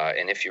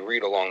 And if you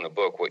read along the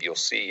book, what you'll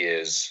see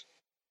is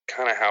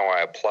kind of how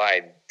I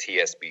applied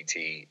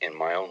TSBT in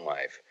my own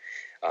life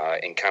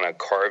and kind of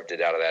carved it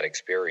out of that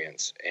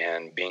experience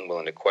and being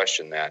willing to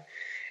question that.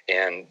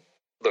 And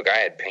look, I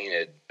had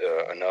painted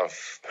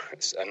enough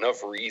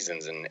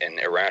reasons and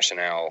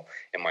irrationale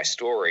in my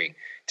story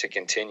to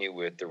continue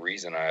with the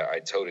reason I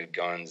toted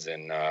guns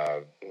and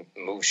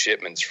moved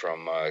shipments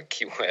from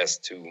Key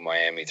West to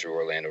Miami through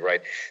Orlando,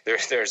 right?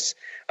 There's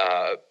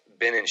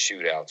been in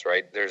shootouts,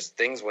 right? There's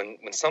things when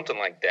something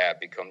like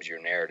that becomes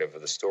your narrative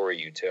of the story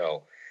you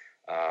tell,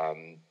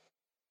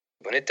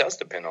 when it does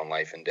depend on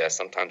life and death,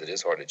 sometimes it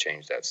is hard to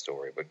change that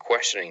story. But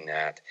questioning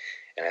that,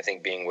 and I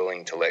think being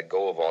willing to let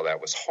go of all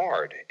that was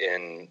hard.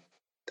 And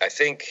I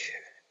think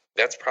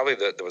that's probably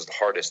that was the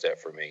hardest step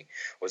for me,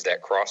 was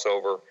that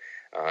crossover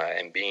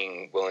and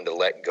being willing to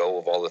let go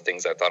of all the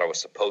things I thought I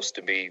was supposed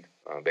to be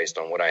based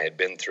on what I had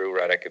been through,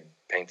 right? I could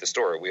paint the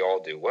story. We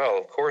all do. Well,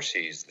 of course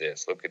he's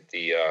this. Look at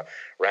the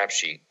rap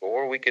sheet.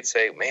 Or we could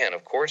say, man,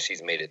 of course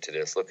he's made it to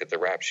this. Look at the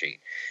rap sheet.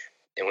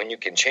 And when you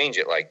can change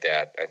it like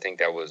that, I think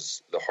that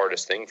was the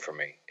hardest thing for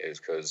me, is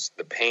because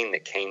the pain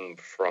that came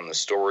from the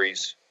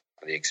stories,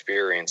 the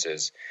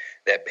experiences,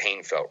 that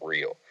pain felt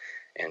real.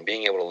 And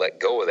being able to let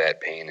go of that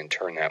pain and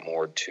turn that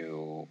more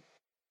to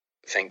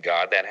thank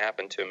God that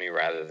happened to me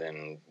rather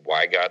than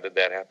why God did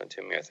that happen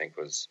to me, I think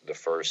was the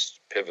first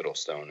pivotal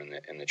stone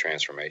in the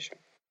transformation.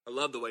 I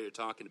love the way you're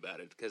talking about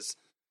it, because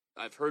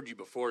I've heard you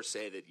before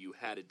say that you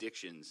had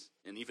addictions,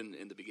 and even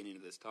in the beginning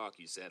of this talk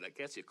you said, I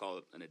guess you call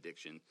it an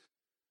addiction.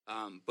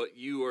 But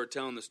you are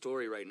telling the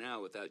story right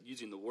now without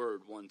using the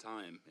word one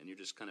time, and you're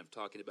just kind of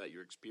talking about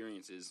your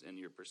experiences and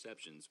your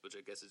perceptions, which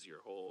I guess is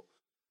your whole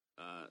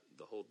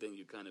the whole thing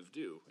you kind of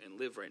do and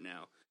live right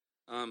now.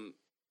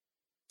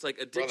 It's like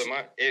addiction.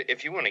 Brother,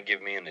 if you want to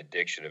give me an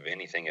addiction of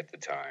anything at the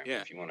time,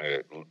 Yeah.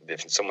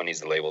 if someone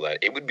needs to label that,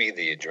 it would be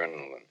the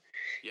adrenaline.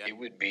 Yeah. It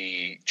would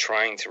be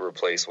trying to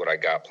replace what I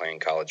got playing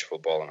college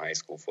football and high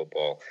school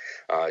football,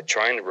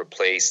 trying to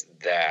replace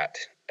that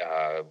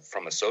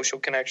from a social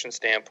connection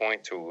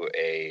standpoint to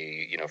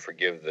a,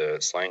 forgive the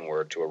slang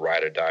word, to a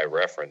ride or die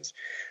reference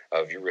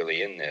of you're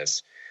really in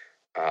this.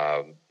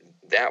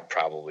 That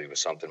probably was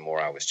something more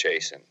I was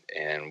chasing.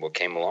 And what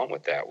came along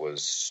with that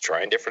was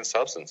trying different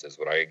substances,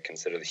 what I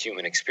consider the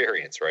human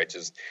experience, right?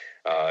 Just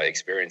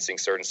experiencing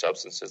certain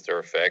substances, their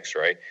effects,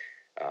 right?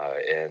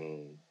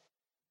 And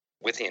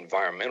with the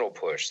environmental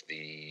push,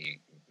 the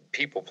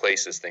people,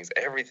 places, things,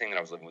 everything that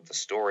I was living with, the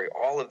story,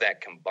 all of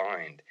that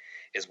combined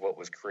is what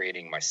was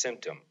creating my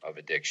symptom of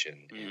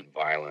addiction and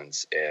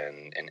violence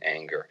and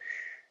anger.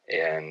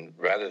 And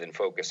rather than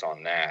focus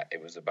on that,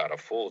 it was about a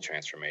full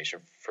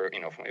transformation.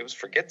 It was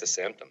forget the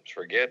symptoms,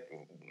 forget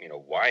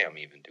why I'm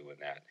even doing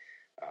that.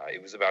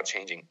 It was about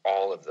changing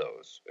all of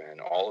those,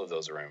 and all of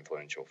those are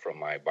influential, from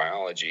my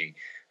biology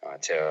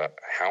to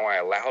how I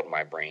allowed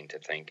my brain to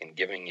think and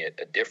giving it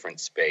a different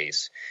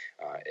space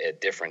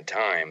at different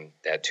time,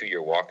 that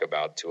 2-year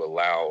walkabout, to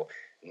allow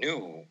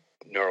new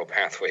neural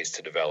pathways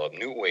to develop,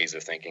 new ways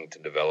of thinking to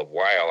develop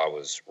while I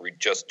was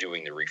just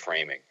doing the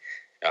reframing.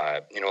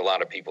 A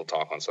lot of people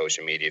talk on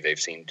social media. They've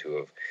seemed to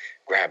have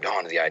grabbed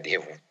onto the idea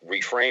of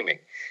reframing,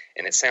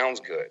 and it sounds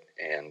good,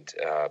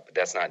 but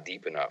that's not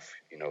deep enough.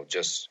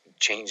 Just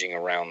changing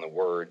around the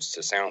words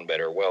to sound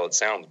better. Well, it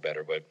sounds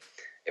better, but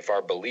if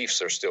our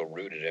beliefs are still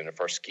rooted in, if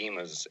our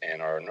schemas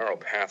and our neural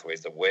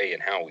pathways, the way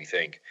and how we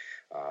think,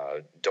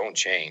 don't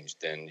change,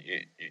 then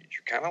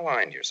you're kind of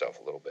lying to yourself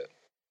a little bit.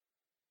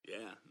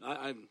 Yeah,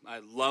 I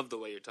love the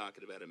way you're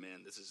talking about it,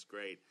 man. This is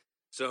great.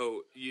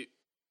 So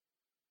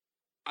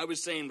I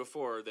was saying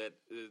before that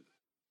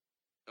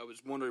I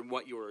was wondering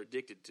what you were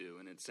addicted to,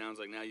 and it sounds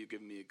like now you've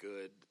given me a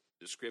good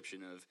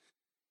description of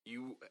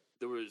you.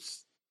 There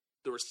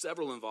were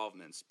several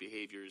involvements,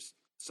 behaviors,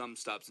 some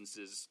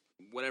substances,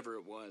 whatever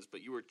it was,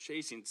 but you were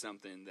chasing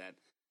something that,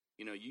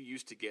 you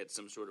used to get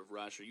some sort of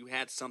rush, or you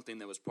had something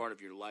that was part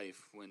of your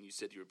life when you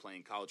said you were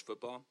playing college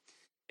football,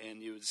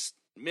 and it was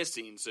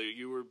missing, so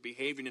you were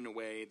behaving in a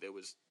way that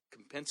was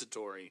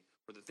compensatory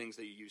for the things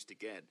that you used to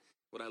get.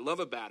 What I love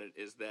about it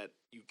is that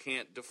you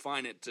can't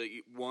define it to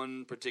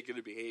one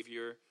particular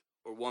behavior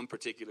or one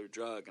particular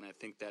drug, and I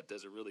think that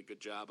does a really good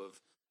job of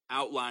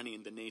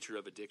outlining the nature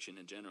of addiction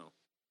in general.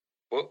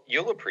 Well,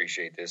 you'll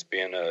appreciate this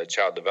being a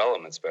child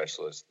development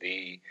specialist.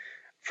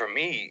 For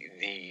me,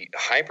 the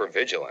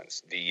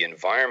hypervigilance, the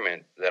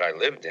environment that I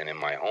lived in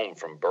my home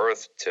from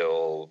birth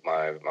till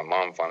my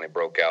mom finally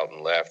broke out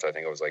and left, I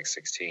think I was like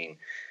 16,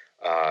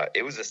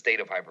 it was a state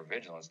of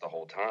hypervigilance the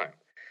whole time.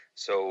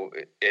 So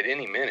at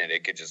any minute,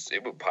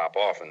 it would pop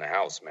off in the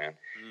house, man.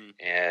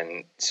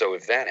 And so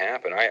if that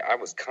happened, I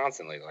was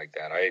constantly like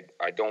that.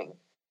 I don't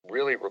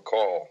really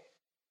recall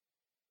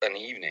an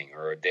evening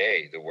or a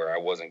day where I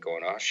wasn't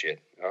going, oh shit.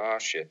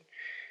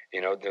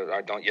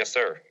 I don't, yes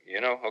sir,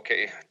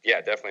 okay,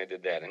 yeah, definitely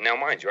did that. And now,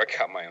 mind you, I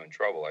got my own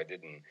trouble. I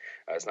didn't,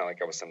 it's not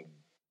like I was some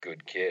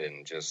good kid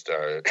and just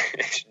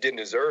didn't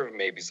deserve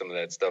maybe some of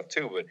that stuff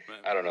too, but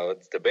right. I don't know,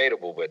 it's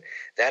debatable. But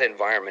that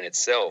environment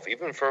itself,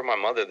 even for my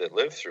mother that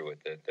lived through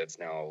it, that's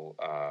now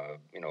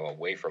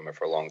away from it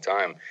for a long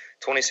time,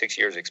 26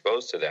 years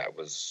exposed to that, it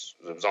was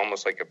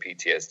almost like a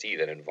PTSD.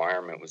 That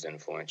environment was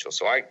influential.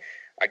 So I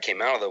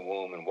came out of the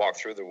womb and walked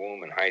through the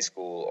womb in high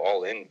school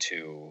all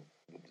into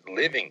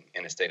living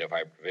in a state of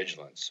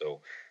hypervigilance.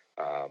 So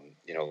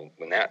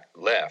when that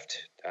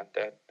left,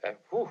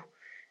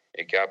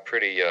 it got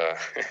pretty,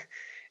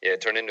 it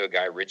turned into a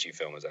Guy Ritchie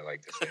film, as I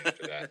like to say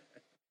after that.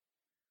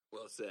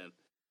 Well said.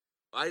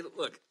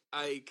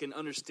 I can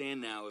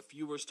understand now, if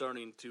you were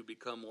starting to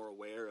become more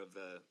aware of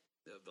the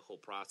whole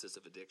process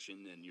of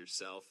addiction and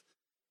yourself,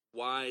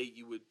 why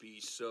you would be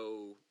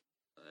so,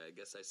 I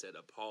guess I said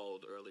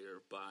appalled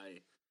earlier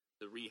by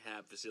the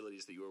rehab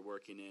facilities that you were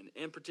working in,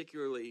 and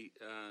particularly,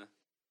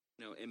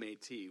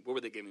 MAT. What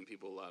were they giving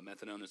people,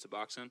 methadone and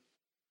Suboxone?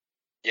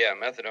 Yeah,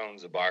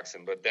 methadone,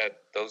 Suboxone, but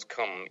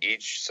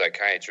each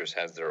psychiatrist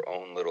has their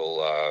own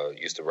little,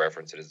 used to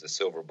reference it as the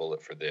silver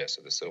bullet for this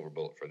or the silver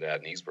bullet for that,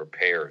 and these were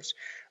pairs.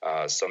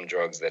 Some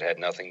drugs that had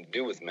nothing to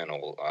do with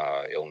mental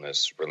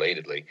illness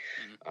relatedly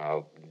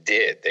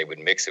they would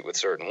mix it with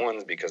certain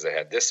ones because it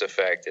had this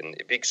effect, and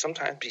it'd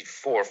sometimes be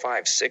 4,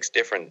 5, 6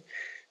 different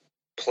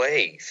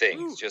play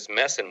things. Ooh. Just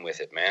messing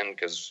with it, man,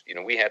 because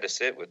we had to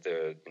sit with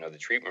the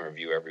treatment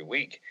review every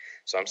week.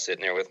 So I'm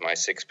sitting there with my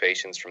 6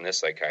 patients from this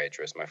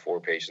psychiatrist, my 4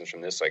 patients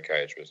from this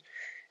psychiatrist,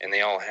 and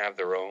they all have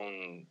their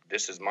own,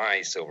 this is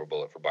my silver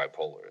bullet for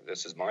bipolar,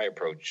 this is my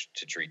approach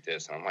to treat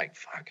this. And I'm like,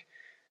 fuck,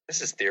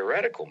 this is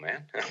theoretical,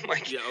 man. I'm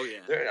like,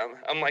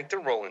 I'm like, they're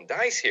rolling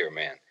dice here,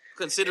 man.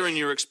 Considering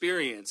your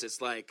experience, it's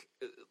like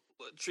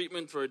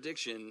treatment for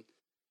addiction,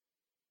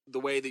 the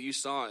way that you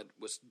saw it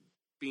was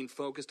being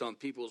focused on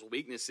people's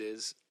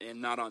weaknesses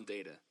and not on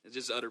data. It's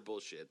just utter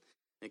bullshit.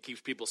 It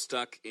keeps people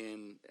stuck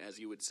in, as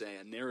you would say,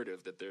 a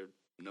narrative that they're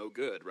no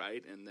good,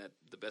 right? And that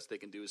the best they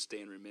can do is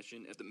stay in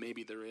remission, and that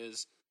maybe there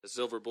is a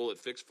silver bullet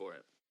fix for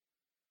it.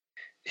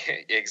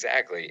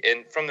 Exactly.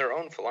 And from their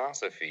own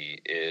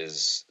philosophy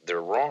is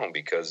they're wrong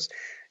because,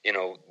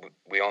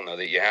 we all know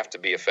that you have to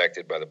be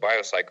affected by the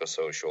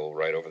biopsychosocial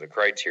right over the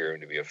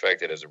criterion to be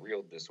affected as a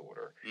real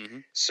disorder. Mm-hmm.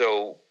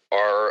 So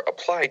our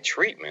applied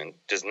treatment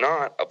does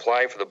not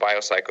apply for the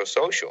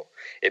biopsychosocial.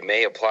 It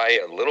may apply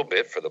a little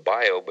bit for the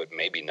bio, but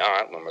maybe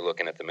not when we're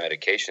looking at the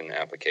medication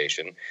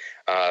application.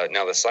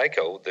 Now,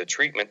 the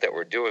treatment that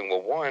we're doing,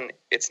 well, one,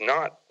 it's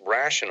not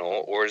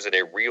rational, or is it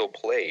a real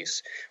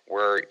place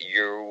where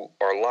you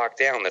are locked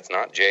down? That's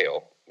not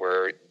jail,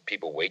 where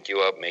people wake you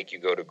up, make you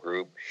go to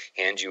group,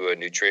 hand you a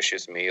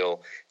nutritious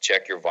meal,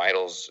 check your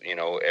vitals,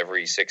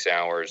 every 6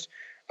 hours,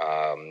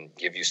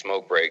 give you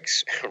smoke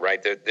breaks,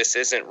 right? This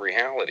isn't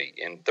reality.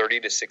 In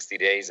 30 to 60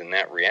 days, and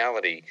that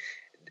reality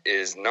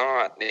is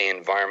not the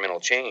environmental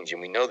change,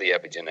 and we know the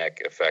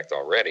epigenetic effect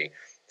already.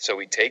 So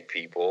we take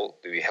people,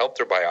 we help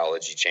their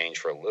biology change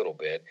for a little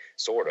bit,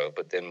 sort of,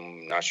 but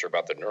then not sure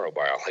about the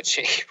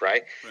neurobiology,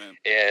 right?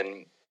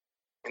 And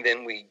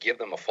then we give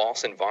them a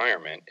false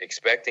environment,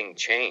 expecting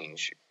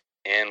change,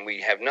 and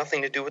we have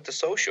nothing to do with the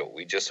social.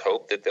 We just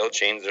hope that they'll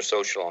change their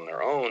social on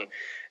their own,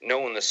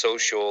 knowing the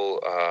social,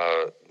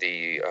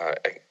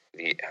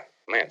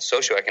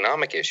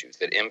 socioeconomic issues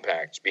that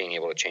impact being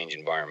able to change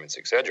environments,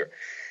 etc.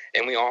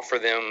 And we offer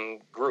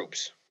them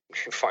groups.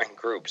 Find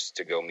groups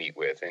to go meet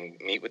with, and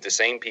meet with the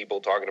same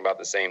people talking about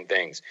the same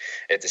things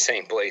at the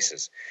same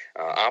places,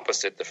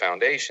 opposite the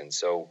foundation.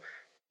 So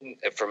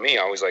for me,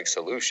 I always like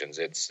solutions.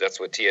 That's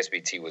what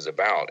TSBT was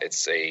about.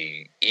 It's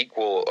a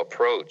equal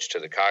approach to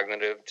the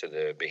cognitive, to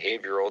the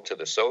behavioral, to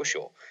the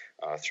social,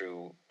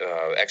 through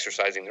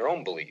exercising their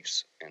own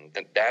beliefs, and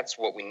that's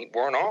what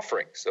we're an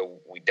offering. So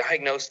we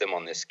diagnose them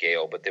on this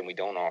scale, but then we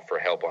don't offer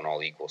help on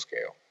all equal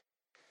scale.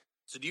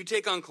 So do you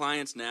take on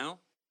clients now?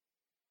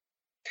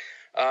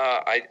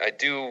 I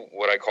do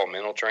what I call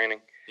mental training.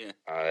 Yeah.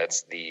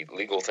 That's the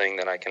legal thing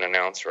that I can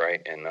announce,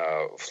 right? In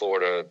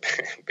Florida,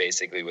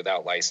 basically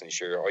without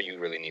licensure, all you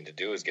really need to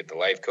do is get the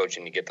life coach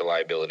and you get the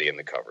liability and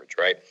the coverage,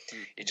 right?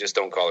 You just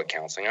don't call it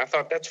counseling. I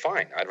thought that's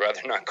fine. I'd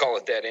rather not call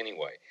it that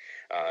anyway.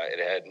 It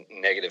had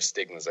negative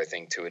stigmas, I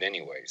think, to it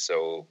anyway.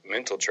 So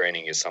mental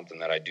training is something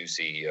that I do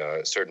see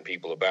certain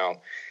people about.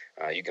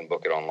 You can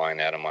book it online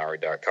at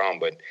adamyrie.com,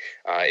 but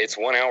it's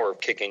 1 hour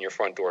of kicking your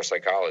front door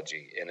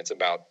psychology, and it's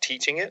about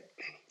teaching it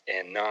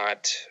and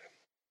not,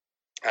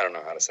 I don't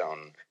know how to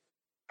sound,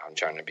 I'm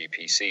trying to be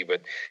PC,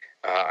 but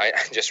I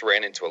just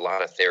ran into a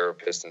lot of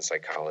therapists and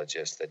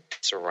psychologists that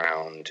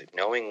surround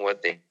knowing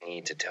what they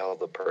need to tell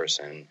the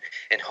person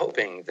and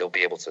hoping they'll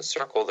be able to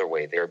circle their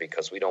way there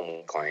because we don't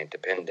want client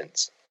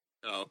dependence.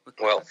 Oh.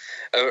 Well,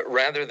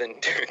 rather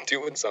than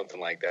doing something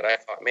like that, I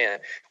thought, man,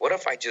 what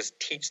if I just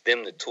teach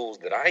them the tools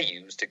that I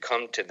use to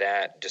come to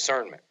that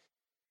discernment?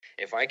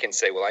 If I can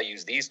say, well, I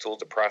use these tools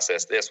to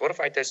process this, what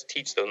if I just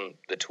teach them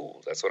the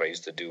tools? That's what I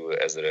used to do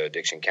as an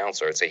addiction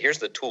counselor. I'd say, here's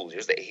the tools,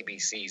 here's the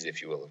ABCs,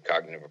 if you will, of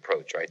cognitive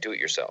approach, right? Do it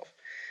yourself.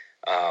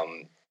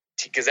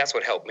 Because that's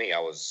what helped me. I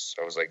was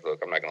like,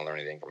 look, I'm not going to learn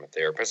anything from a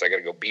therapist. I got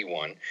to go be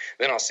one.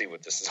 Then I'll see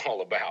what this is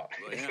all about.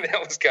 Well, yeah. That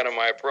was kind of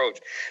my approach.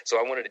 So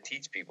I wanted to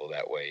teach people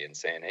that way and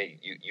saying, hey,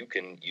 you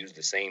can use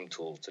the same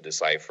tools to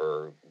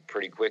decipher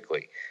pretty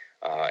quickly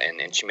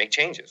and make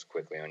changes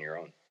quickly on your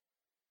own.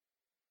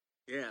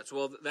 Yeah, so,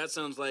 well, that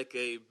sounds like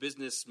a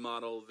business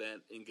model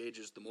that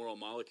engages the moral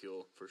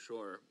molecule for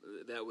sure.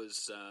 That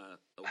was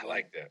I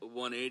like that. A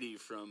 180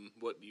 from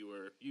what you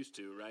were used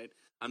to, right?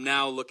 I'm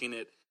now looking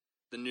at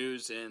the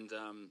news and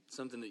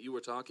something that you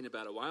were talking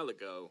about a while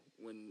ago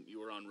when you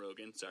were on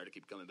Rogan. Sorry to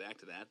keep coming back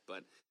to that,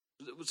 but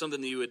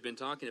something that you had been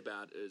talking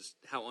about is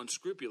how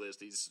unscrupulous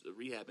these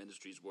rehab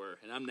industries were.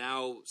 And I'm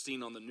now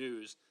seeing on the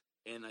news,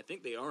 and I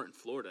think they are in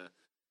Florida,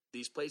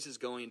 these places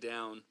going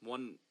down.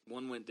 One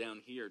went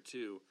down here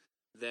too.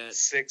 That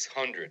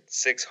 600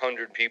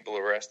 people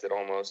arrested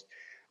almost.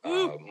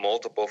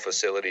 Multiple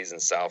facilities in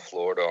South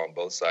Florida on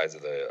both sides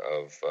of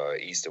the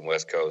East and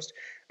West Coast.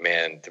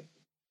 Man,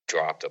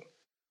 dropped them.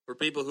 For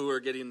people who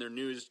are getting their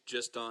news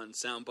just on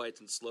sound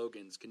bites and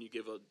slogans, can you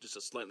give just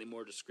a slightly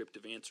more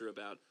descriptive answer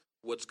about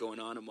what's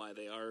going on and why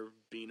they are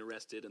being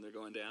arrested and they're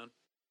going down?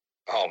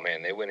 Oh,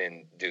 man, they went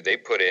in, dude, they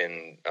put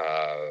in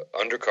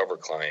undercover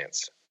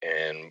clients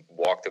and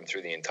walked them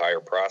through the entire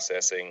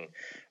processing,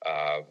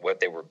 what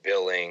they were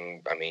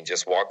billing. I mean,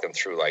 just walk them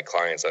through like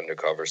clients'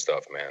 undercover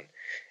stuff, man.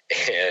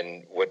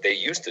 And what they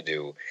used to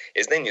do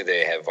is they knew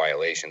they had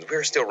violations. We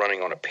were still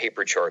running on a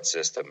paper chart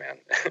system, man.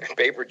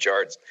 Paper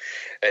charts.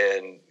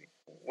 And,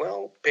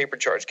 well, paper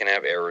charts can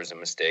have errors and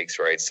mistakes,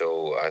 right?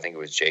 So I think it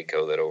was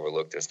Jayco that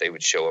overlooked this. They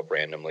would show up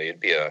randomly. It'd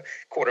be a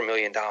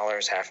 $250,000,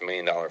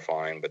 $500,000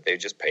 fine, but they'd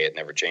just pay it,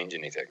 never change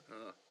anything.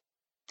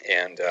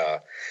 And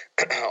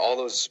all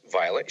those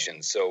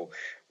violations. So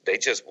they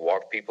just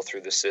walked people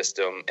through the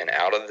system and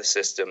out of the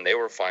system. They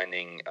were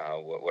finding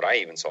what I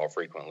even saw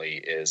frequently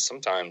is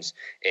sometimes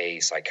a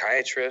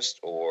psychiatrist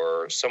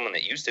or someone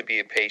that used to be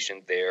a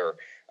patient there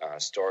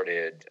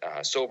started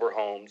sober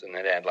homes, and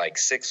then had like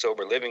 6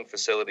 sober living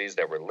facilities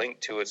that were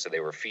linked to it, so they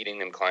were feeding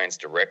them clients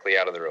directly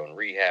out of their own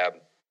rehab.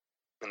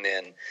 And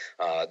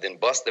then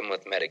bust them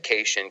with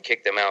medication,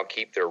 kick them out,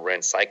 keep their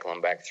rent, cycle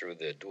them back through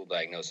the dual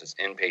diagnosis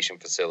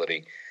inpatient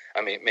facility.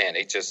 I mean, man,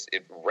 it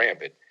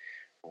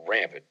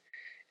rampant.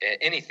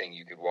 Anything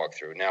you could walk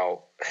through.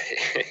 Now,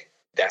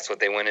 that's what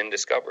they went and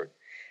discovered.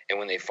 And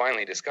when they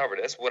finally discovered,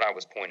 that's what I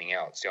was pointing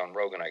out. See, on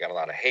Rogan, I got a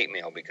lot of hate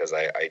mail because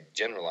I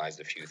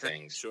generalized a few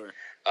things, Sure.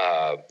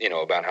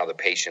 About how the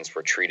patients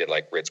were treated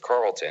like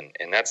Ritz-Carlton,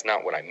 and that's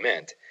not what I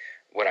meant.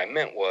 What I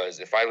meant was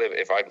if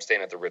I'm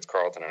staying at the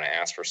Ritz-Carlton and I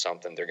ask for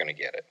something, they're going to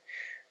get it.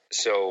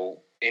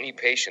 So any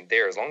patient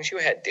there, as long as you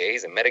had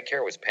days and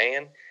Medicare was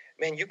paying,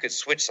 man, you could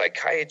switch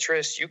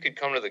psychiatrists. You could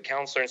come to the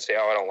counselor and say,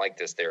 oh, I don't like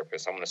this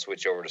therapist. I'm going to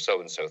switch over to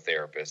so-and-so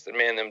therapist. And,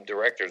 man, them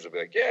directors would be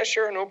like, yeah,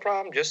 sure, no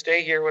problem. Just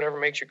stay here, whatever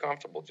makes you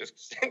comfortable.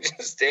 Just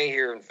stay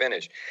here and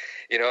finish,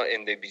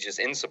 and they'd be just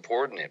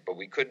insubordinate. But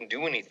we couldn't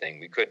do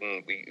anything.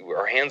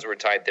 Our hands were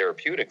tied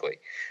therapeutically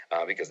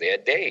because they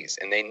had days,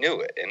 and they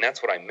knew it. And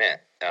that's what I meant.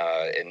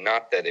 And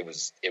not that it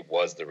was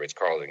the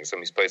Ritz-Carlton. Some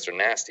of these places are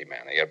nasty,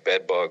 man. They got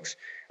bed bugs.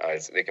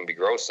 They can be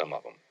gross, some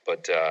of them.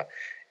 But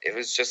it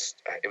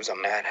was a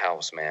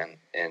madhouse, man.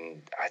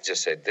 And I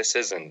just said,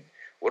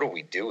 what are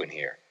we doing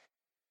here?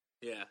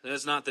 Yeah, and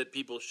it's not that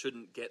people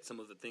shouldn't get some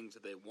of the things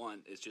that they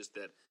want. It's just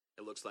that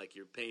it looks like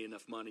you're paying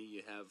enough money,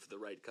 you have the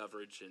right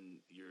coverage, and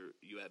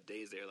you have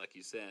days there, like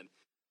you said.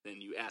 Then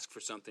you ask for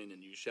something,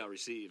 and you shall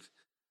receive.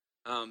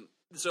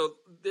 So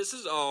this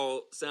is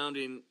all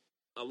sounding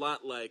a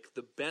lot like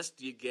the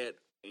best you get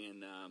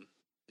in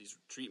these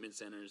treatment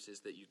centers is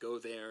that you go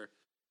there.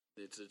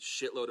 It's a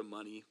shitload of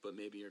money, but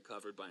maybe you're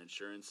covered by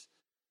insurance,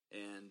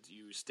 and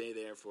you stay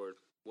there for,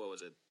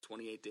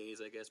 28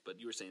 days, I guess, but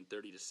you were saying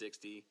 30 to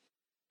 60,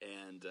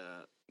 and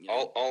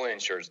all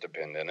insurance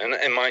dependent,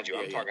 and mind you,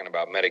 I'm talking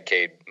about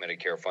Medicaid,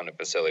 Medicare funded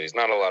facilities,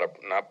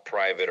 not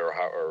private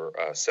or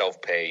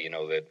self pay,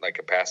 that like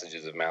a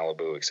Passages of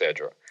Malibu,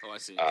 etc. Oh, I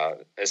see.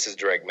 This is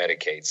direct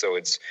Medicaid, so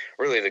it's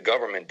really the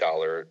government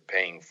dollar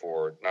paying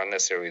for it, not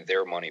necessarily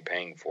their money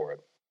paying for it.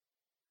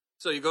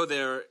 So you go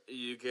there,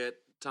 you get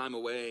time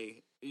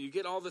away, you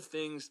get all the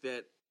things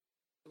that,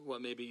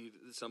 maybe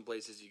some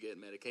places you get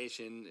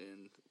medication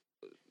and,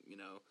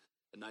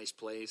 a nice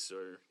place,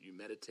 or you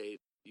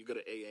meditate, you go to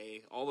AA,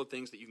 all the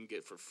things that you can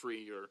get for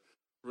free or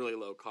really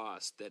low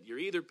cost that you're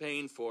either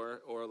paying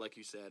for, or like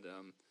you said,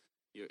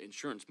 your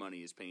insurance money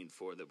is paying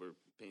for, that we're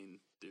paying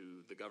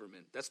through the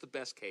government. That's the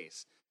best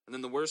case. And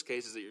then the worst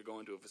case is that you're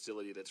going to a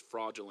facility that's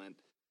fraudulent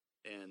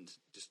and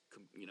just,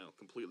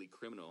 completely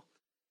criminal.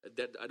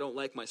 I don't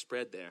like my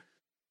spread there.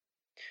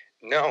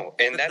 No,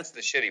 and that's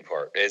the shitty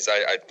part, is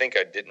I think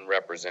I didn't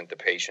represent the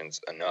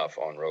patients enough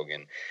on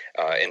Rogan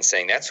in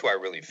saying that's who I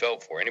really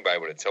felt for. Anybody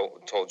would have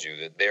told you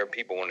that there are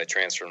people wanting to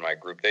transfer in my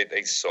group.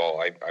 They saw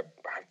I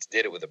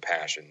did it with a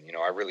passion.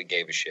 I really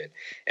gave a shit.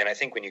 And I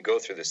think when you go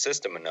through the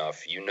system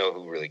enough, you know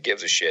who really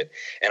gives a shit.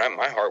 And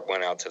my heart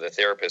went out to the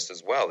therapist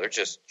as well.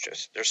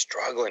 They're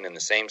struggling in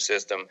the same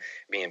system,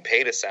 being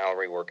paid a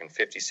salary, working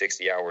 50,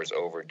 60 hours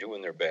over,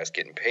 doing their best,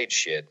 getting paid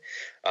shit,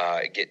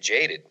 get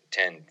jaded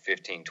 10,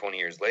 15, 20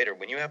 years later.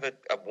 When you have a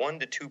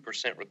 1% to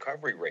 2%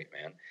 recovery rate,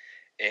 man,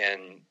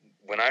 and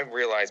when I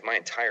realized my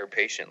entire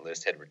patient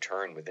list had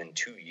returned within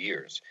 2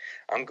 years,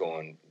 I'm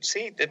going,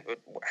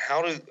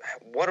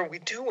 what are we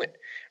doing,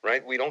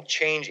 right? We don't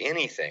change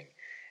anything.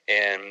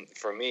 And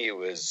for me, it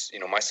was,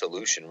 my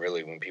solution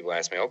really, when people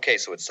ask me, okay,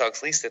 so it sucks,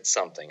 at least it's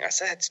something. I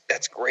said,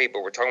 that's great,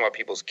 but we're talking about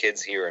people's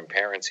kids here and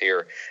parents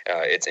here.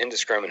 It's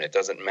indiscriminate. It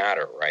doesn't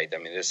matter, right? I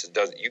mean,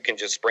 you can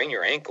just sprain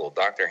your ankle.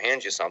 Doctor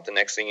hands you something.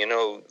 Next thing you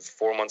know,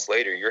 4 months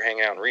later, you're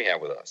hanging out in rehab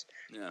with us.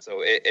 Yeah.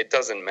 So it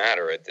doesn't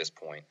matter at this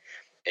point.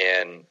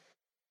 And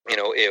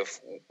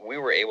if we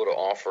were able to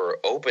offer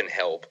open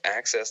help,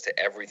 access to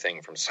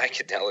everything from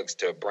psychedelics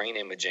to brain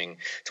imaging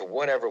to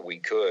whatever we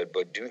could,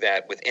 but do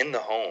that within the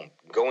home,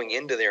 going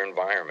into their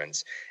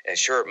environments, and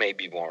sure, it may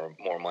be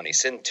more money.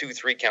 Send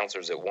 2-3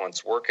 counselors at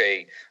once, work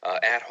a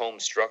at-home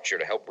structure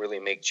to help really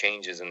make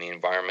changes in the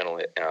environmental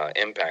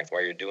impact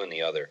while you're doing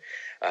the other.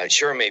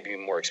 Sure, it may be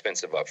more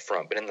expensive up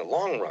front, but in the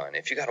long run,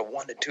 if you got a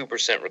 1% to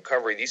 2%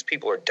 recovery, these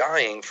people are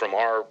dying from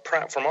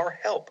our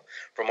help,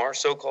 from our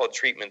so-called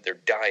treatment. They're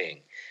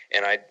dying.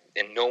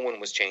 And no one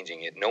was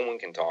changing it. No one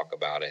can talk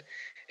about it.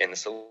 And the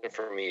solution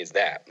for me is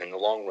that. In the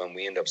long run,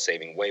 we end up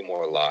saving way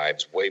more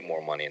lives, way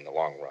more money in the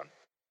long run.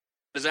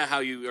 Is that how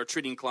you are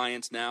treating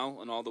clients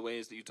now in all the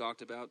ways that you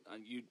talked about?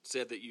 You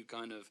said that you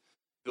kind of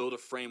build a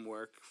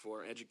framework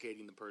for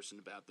educating the person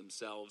about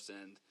themselves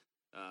and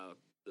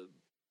the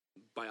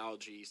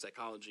biology,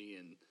 psychology,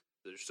 and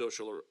their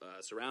social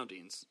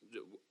surroundings.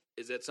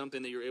 Is that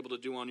something that you're able to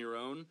do on your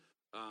own?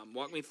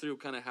 Walk me through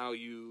kind of how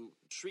you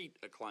treat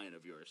a client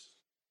of yours.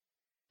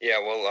 Yeah,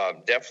 well,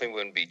 definitely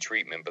wouldn't be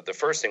treatment, but the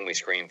first thing we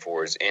screen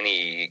for is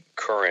any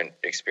current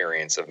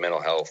experience of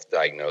mental health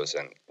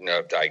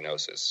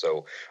diagnosis.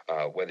 So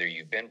whether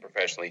you've been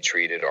professionally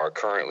treated, are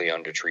currently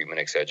under treatment,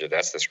 etc.,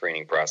 that's the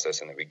screening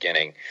process in the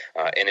beginning.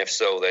 And if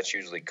so, that's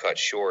usually cut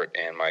short.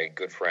 And my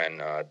good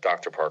friend,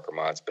 Dr. Parker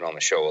Mott's been on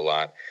the show a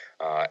lot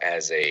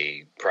as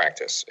a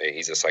practice.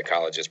 He's a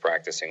psychologist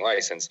practicing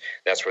license.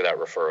 That's where that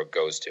referral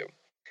goes to.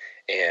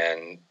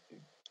 And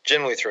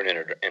generally through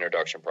an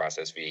introduction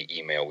process via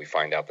email, we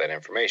find out that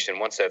information.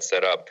 Once that's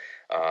set up,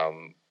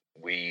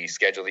 we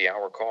schedule the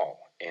hour call.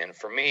 And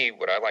for me,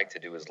 what I like to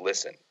do is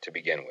listen to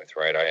begin with,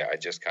 right? I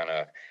just kind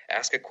of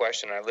ask a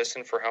question. I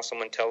listen for how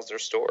someone tells their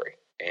story.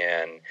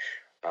 And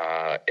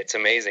it's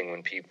amazing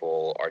when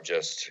people are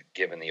just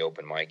given the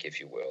open mic, if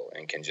you will,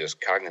 and can just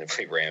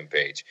cognitively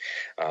rampage,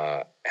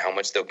 how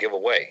much they'll give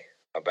away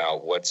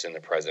about what's in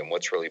the present,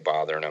 what's really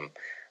bothering them.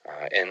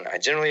 And I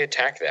generally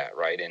attack that,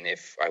 right? And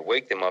if I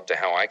wake them up to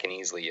how I can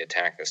easily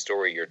attack the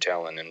story you're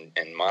telling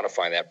and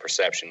modify that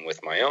perception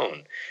with my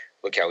own,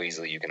 look how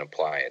easily you can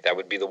apply it. That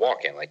would be the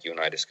walk-in, like you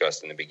and I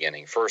discussed in the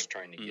beginning. First,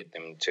 trying to get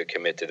them to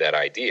commit to that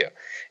idea,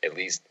 at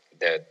least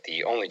that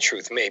the only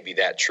truth may be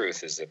that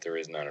truth is that there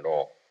is none at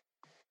all.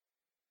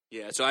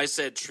 Yeah, so I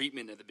said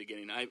treatment at the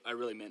beginning. I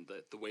really meant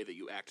the way that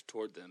you act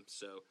toward them.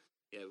 So,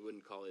 yeah, we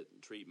wouldn't call it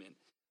treatment.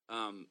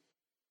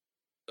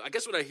 I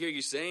guess what I hear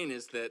you saying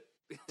is that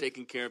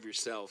taking care of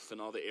yourself in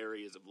all the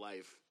areas of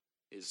life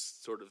is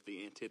sort of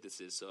the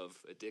antithesis of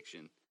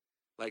addiction.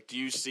 Like, do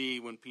you see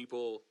when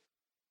people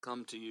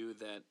come to you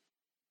that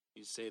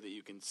you say that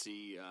you can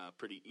see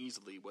pretty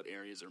easily what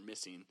areas are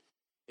missing?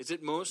 Is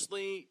it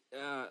mostly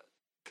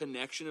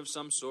connection of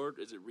some sort?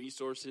 Is it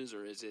resources,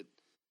 or is it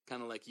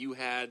kind of like you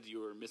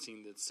were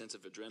missing the sense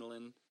of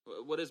adrenaline?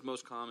 What is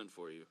most common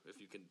for you, if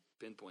you can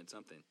pinpoint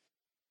something?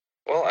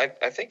 Well,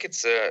 I think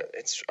it's a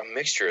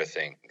mixture of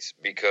things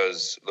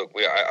because, look,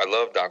 I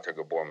love Dr.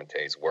 Gabor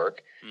Mate's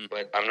work,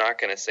 but I'm not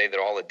going to say that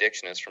all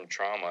addiction is from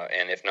trauma,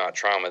 and if not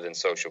trauma, then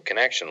social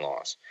connection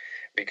loss.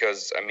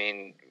 Because, I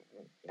mean,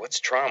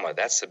 what's trauma?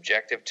 That's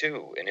subjective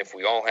too. And if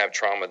we all have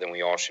trauma, then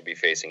we all should be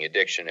facing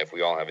addiction. If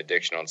we all have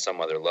addiction on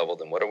some other level,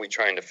 then what are we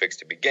trying to fix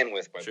to begin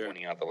with by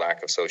pointing out the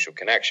lack of social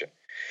connection?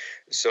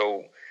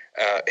 So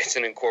it's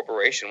an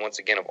incorporation, once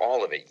again, of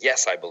all of it.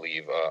 Yes, I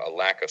believe a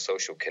lack of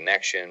social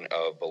connection,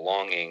 of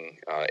belonging,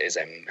 is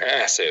a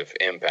massive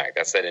impact.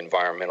 That's that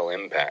environmental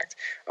impact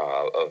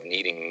of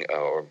needing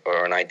or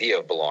an idea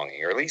of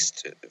belonging, or at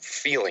least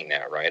feeling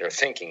that, right, or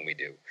thinking we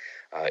do,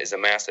 is a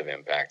massive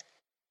impact.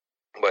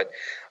 But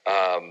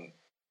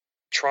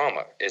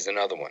trauma is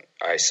another one.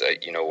 I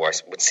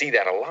would see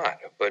that a lot,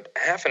 but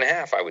half and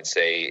half, I would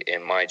say,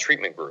 in my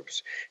treatment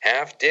groups.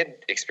 Half did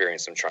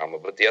experience some trauma,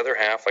 but the other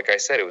half, like I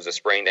said, it was a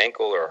sprained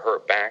ankle or a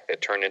hurt back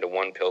that turned into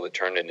one pill, that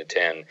turned into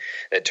 10,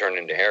 that turned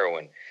into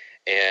heroin.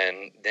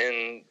 And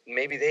then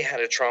maybe they had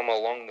a trauma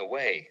along the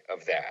way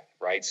of that,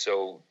 right?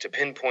 So to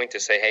pinpoint to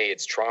say, hey,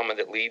 it's trauma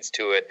that leads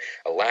to it,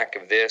 a lack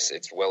of this,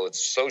 it's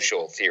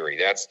social theory,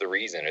 that's the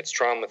reason. It's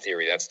trauma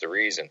theory, that's the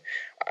reason.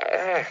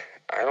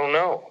 I don't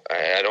know.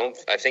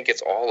 I think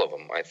it's all of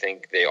them. I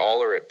think they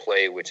all are at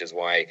play, which is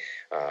why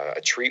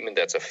a treatment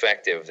that's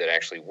effective, that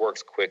actually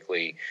works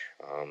quickly,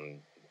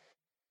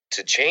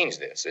 to change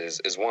this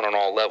is one on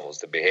all levels: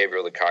 the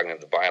behavioral, the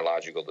cognitive, the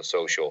biological, the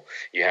social.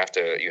 You have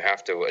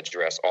to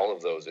address all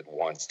of those at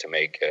once to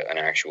make an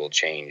actual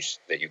change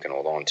that you can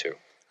hold on to.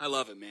 I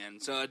love it, man.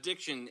 So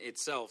addiction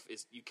itself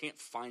you can't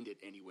find it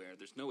anywhere.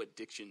 There's no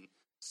addiction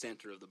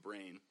center of the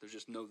brain. There's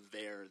just no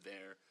there.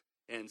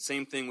 And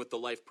same thing with the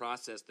life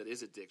process that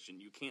is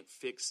addiction. You can't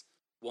fix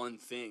one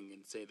thing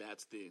and say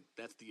that's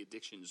the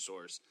addiction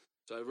source.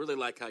 So I really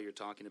like how you're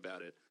talking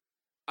about it.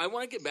 I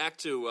want to get back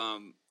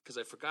to, because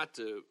I forgot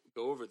to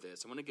go over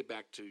this, I want to get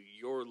back to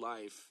your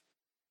life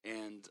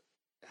and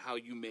how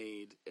you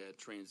made a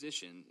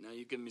transition. Now,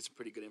 you've given me some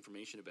pretty good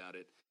information about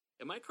it.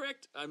 Am I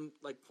correct? I'm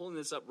pulling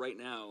this up right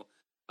now.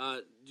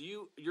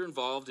 You're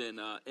involved in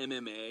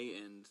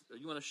MMA, and are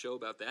you on a show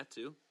about that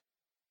too?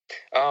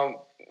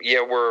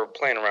 Yeah, we're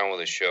playing around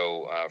with a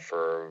show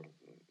for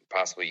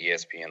possibly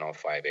ESPN on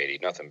 580.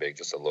 Nothing big,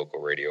 just a local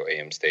radio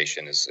AM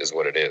station is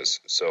what it is.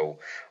 So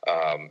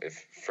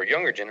if for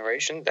younger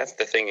generation, that's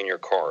the thing in your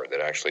car that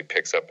actually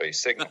picks up a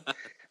signal.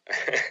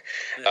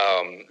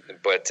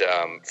 But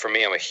for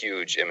me, I'm a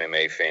huge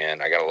MMA fan.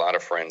 I got a lot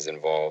of friends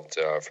involved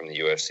from the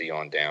UFC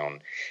on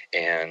down.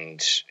 And,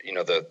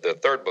 the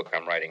third book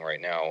I'm writing right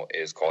now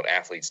is called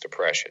Athlete's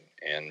Depression.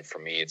 And for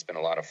me, it's been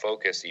a lot of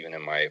focus, even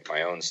in my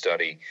own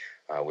study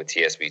with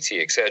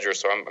TSBT, et cetera.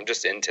 So I'm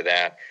just into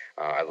that.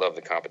 I love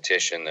the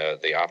competition,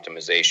 the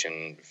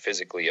optimization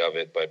physically of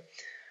it. But,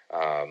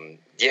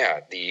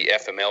 the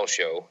FML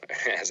show,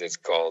 as it's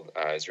called,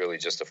 is really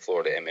just a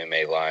Florida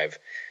MMA Live.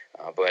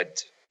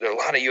 But there are a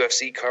lot of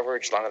UFC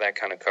coverage, a lot of that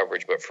kind of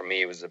coverage. But for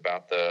me, it was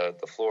about the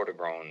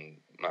Florida-grown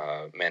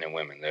men and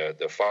women,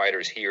 the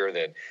fighters here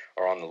that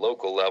are on the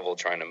local level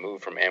trying to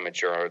move from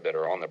amateur, that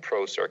are on the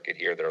pro circuit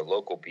here, that are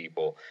local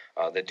people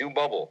that do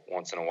bubble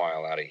once in a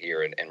while out of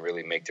here and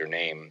really make their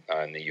name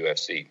in the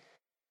UFC.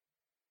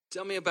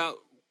 Tell me about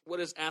What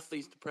is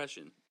athlete's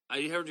depression?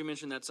 I heard you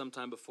mention that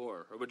sometime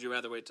before, or would you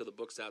rather wait till the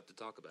book's out to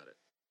talk about it?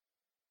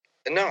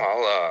 No,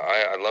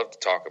 I'd love to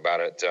talk about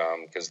it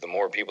because the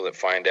more people that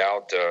find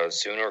out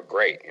sooner,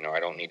 great.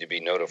 I don't need to be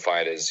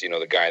notified as,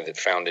 the guy that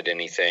founded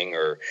anything.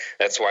 Or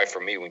that's why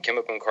for me, when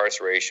chemical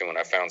incarceration, when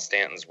I found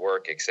Stanton's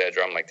work,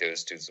 etc., I'm like,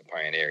 this dude's a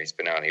pioneer. He's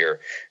been out here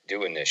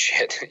doing this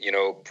shit,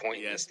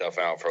 pointing this stuff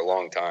out for a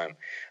long time.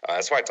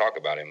 That's why I talk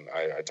about him.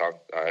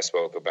 I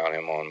spoke about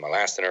him on my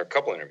last a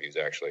couple interviews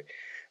actually.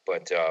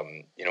 But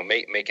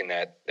making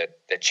that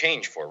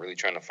change for really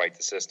trying to fight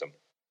the system.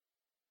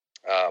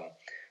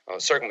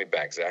 Circle me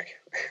back, Zach.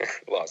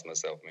 Lost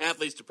myself, man.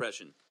 Athlete's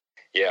depression.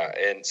 Yeah,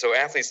 and so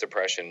athlete's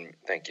depression,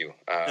 thank you,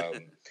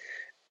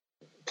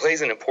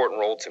 plays an important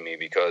role to me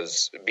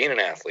because being an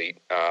athlete,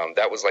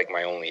 that was like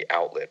my only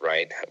outlet,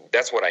 right?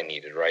 That's what I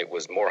needed, right,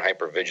 was more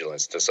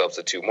hypervigilance to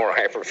substitute more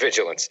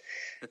hypervigilance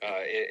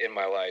in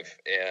my life.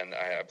 And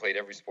I played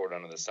every sport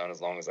under the sun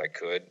as long as I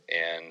could.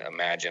 And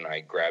imagine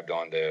I grabbed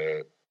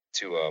onto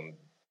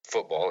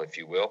football, if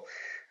you will,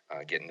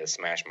 getting to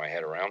smash my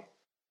head around.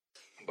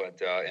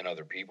 But and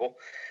other people,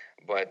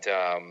 but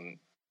I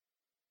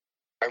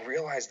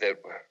realized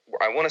that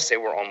I want to say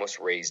we're almost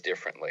raised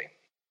differently.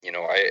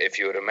 If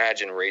you would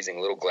imagine raising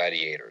little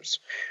gladiators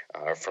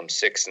from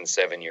 6 and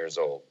 7 years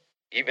old,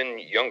 even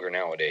younger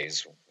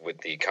nowadays with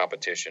the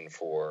competition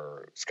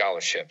for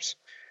scholarships,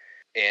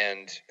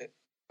 and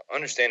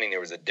understanding there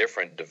was a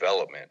different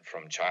development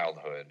from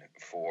childhood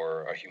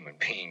for a human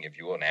being, if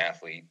you will, an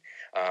athlete,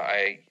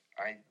 I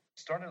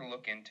started to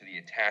look into the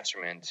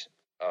attachment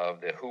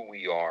of who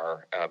we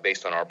are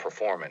based on our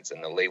performance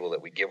and the label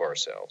that we give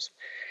ourselves.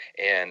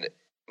 And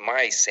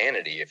my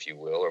sanity, if you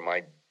will, or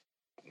my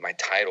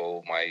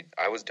title,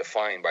 I was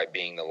defined by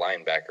being the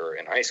linebacker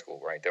in high school,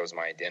 right? That was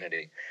my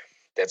identity.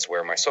 That's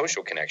where my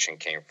social connection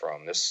came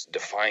from. This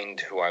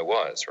defined who I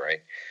was, right?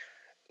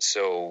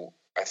 So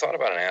I thought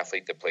about an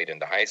athlete that played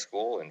into high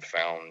school and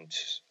found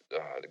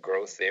the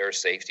growth there,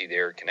 safety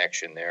there,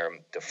 connection there,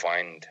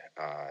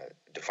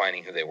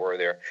 defining who they were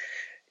there.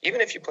 Even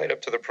if you played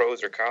up to the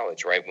pros or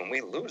college, right, when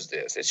we lose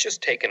this, it's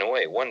just taken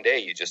away. One day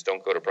you just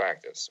don't go to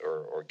practice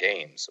or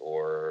games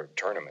or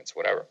tournaments,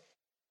 whatever.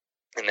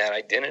 And that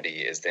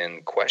identity is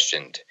then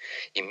questioned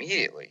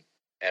immediately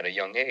at a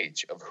young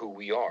age of who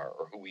we are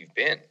or who we've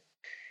been.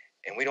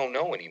 And we don't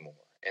know anymore.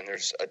 And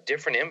there's a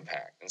different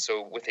impact. And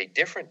so with a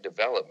different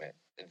development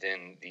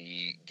than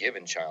the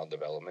given child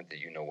development that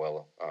you know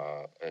well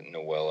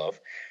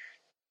of,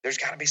 there's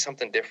got to be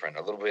something different,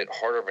 a little bit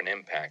harder of an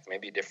impact,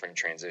 maybe a different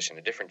transition,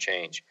 a different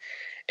change.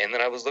 And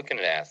then I was looking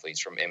at athletes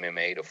from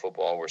MMA to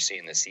football. We're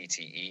seeing the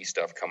CTE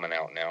stuff coming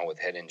out now with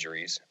head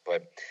injuries.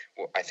 But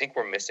I think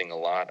we're missing a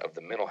lot of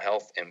the mental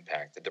health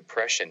impact, the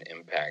depression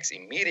impacts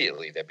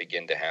immediately that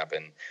begin to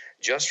happen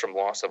just from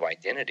loss of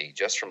identity,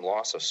 just from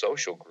loss of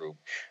social group.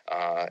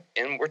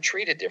 And we're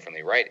treated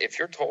differently, right? If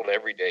you're told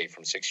every day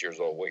from 6 years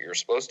old what you're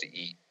supposed to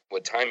eat,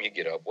 what time you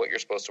get up, what you're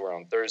supposed to wear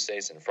on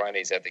Thursdays and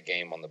Fridays at the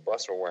game, on the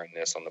bus we're wearing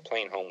this, on the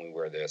plane home we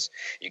wear this,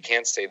 you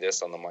can't say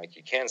this on the mic,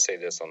 you can't say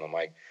this on the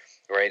mic,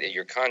 right?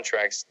 Your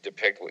contracts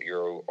depict what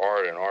you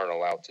are and aren't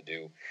allowed to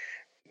do.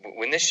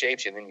 When this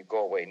shapes you, then you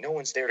go away. No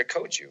one's there to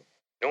coach you.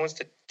 No one's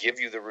to give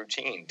you the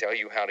routine, tell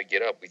you how to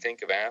get up. We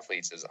think of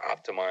athletes as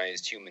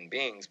optimized human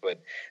beings,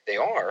 but they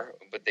are,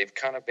 but they've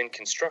kind of been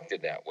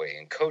constructed that way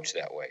and coached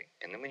that way.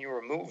 And then when you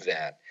remove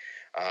that,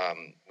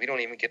 we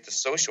don't even get the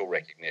social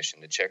recognition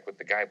to check with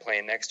the guy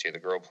playing next to you, the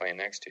girl playing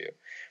next to you.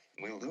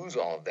 We lose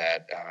all of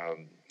that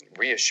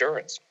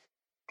reassurance,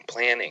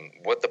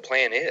 planning, what the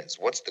plan is,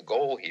 what's the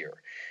goal here.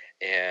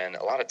 And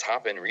a lot of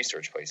top-end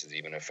research places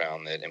even have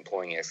found that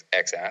employing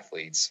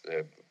ex-athletes,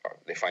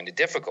 they find it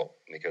difficult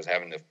because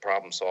having to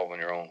problem solve on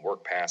your own,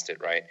 work past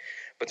it, right?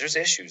 But there's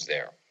issues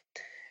there.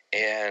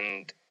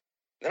 And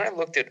then I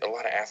looked at a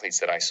lot of athletes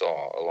that I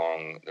saw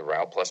along the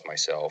route, plus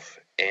myself,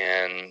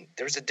 and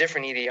there's a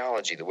different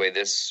etiology. The way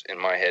this, in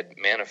my head,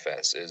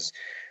 manifests is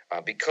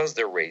because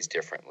they're raised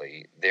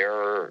differently,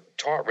 they're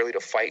taught really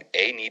to fight,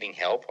 needing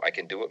help. I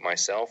can do it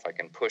myself. I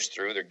can push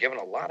through. They're given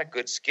a lot of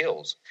good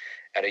skills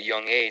at a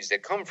young age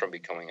that come from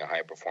becoming a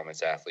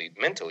high-performance athlete,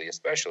 mentally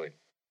especially.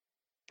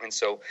 And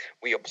so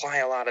we apply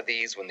a lot of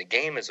these when the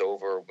game is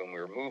over, when we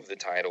remove the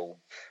title,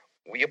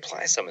 we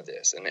apply some of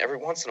this. And every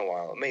once in a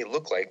while, it may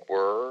look like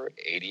we're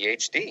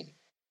ADHD.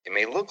 It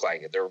may look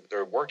like it.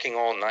 They're working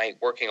all night,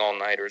 working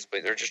all-nighters,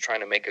 but they're just trying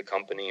to make a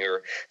company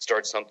or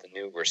start something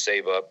new or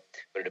save up,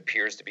 but it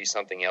appears to be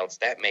something else.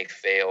 That may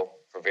fail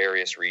for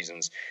various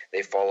reasons.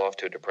 They fall off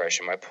to a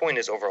depression. My point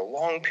is, over a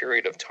long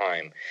period of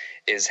time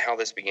is how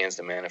this begins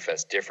to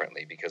manifest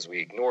differently because we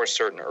ignore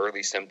certain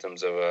early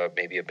symptoms of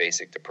maybe a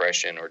basic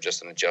depression or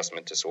just an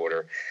adjustment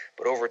disorder.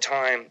 But over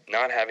time,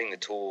 not having the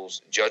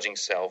tools, judging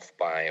self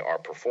by our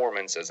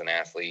performance as an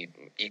athlete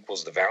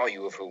equals the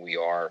value of who we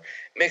are,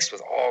 mixed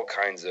with all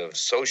kinds of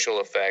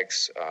social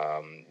effects,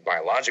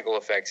 biological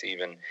effects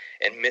even,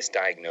 and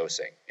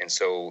misdiagnosing. And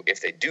so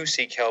if they do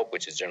seek help,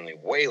 which is generally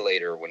way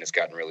later when it's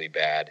gotten really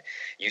bad,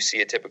 You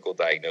see a typical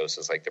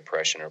diagnosis like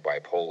depression or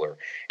bipolar,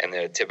 and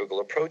there are typical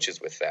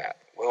approaches with that.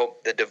 Well,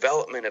 the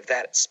development of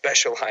that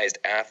specialized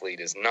athlete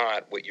is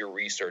not what your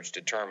research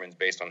determines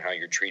based on how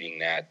you're treating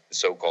that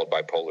so-called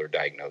bipolar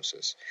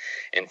diagnosis.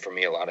 And for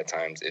me, a lot of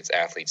times it's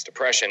athlete's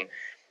depression.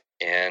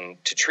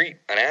 And to treat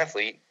an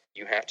athlete,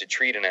 you have to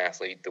treat an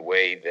athlete the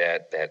way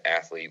that that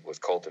athlete was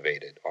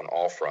cultivated on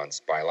all fronts,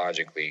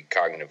 biologically,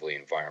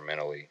 cognitively,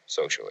 environmentally,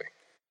 socially.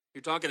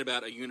 You're talking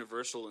about a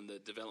universal in the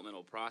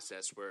developmental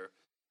process where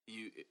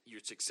you're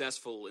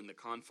successful in the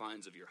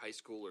confines of your high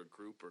school or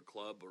group or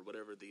club or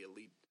whatever the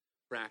elite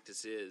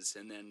practice is,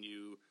 and then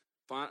you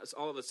find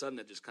all of a sudden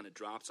it just kind of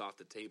drops off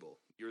the table.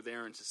 You're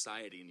there in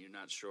society and you're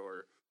not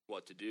sure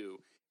what to do.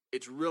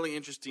 It's really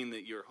interesting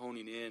that you're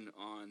honing in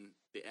on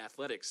the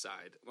athletic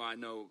side. Well, I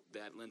know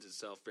that lends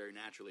itself very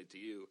naturally to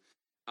you.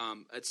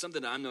 It's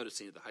something that I'm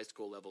noticing at the high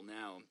school level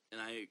now, and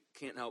I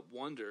can't help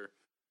wonder,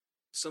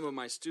 some of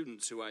my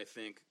students who I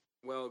think,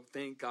 well,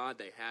 thank God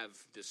they have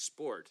this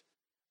sport.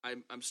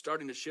 I'm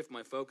starting to shift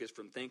my focus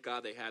from thank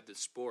God they have this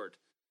sport,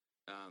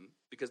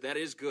 because that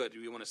is good.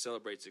 We want to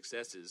celebrate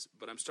successes,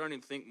 but I'm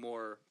starting to think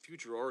more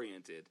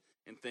future-oriented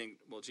and think,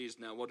 well, geez,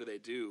 now what do they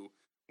do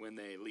when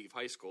they leave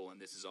high school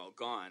and this is all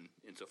gone,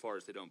 insofar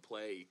as they don't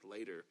play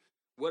later?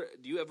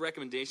 What do you have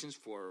recommendations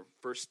for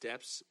first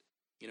steps?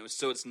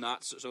 So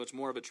it's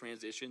more of a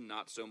transition,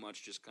 not so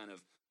much just kind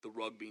of the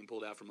rug being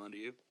pulled out from under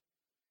you.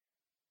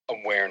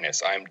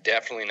 Awareness. I'm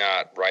definitely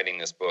not writing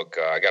this book.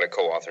 I got a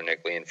co-author,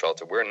 Nick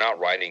Leonfelter. We're not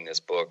writing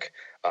this book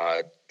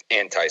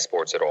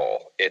anti-sports at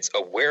all. It's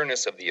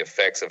awareness of the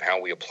effects of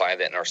how we apply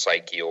that in our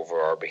psyche over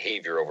our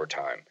behavior over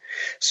time.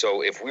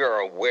 So if we are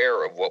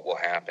aware of what will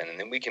happen, and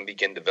then we can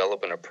begin to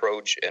develop an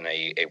approach and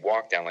a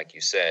walk down, like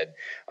you said,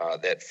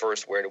 that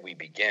first, where do we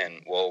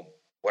begin? Well,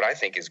 what I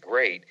think is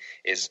great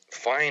is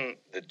find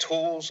the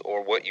tools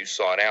or what you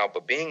sought out,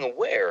 but being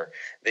aware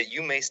that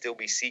you may still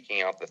be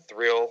seeking out the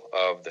thrill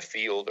of the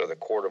field or the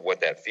court of what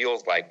that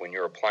feels like when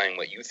you're applying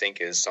what you think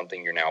is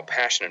something you're now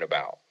passionate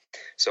about.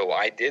 So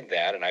I did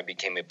that, and I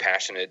became a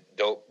passionate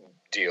dope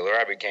dealer.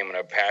 I became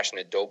a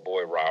passionate dope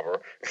boy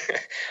robber.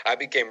 I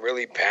became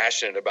really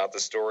passionate about the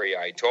story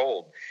I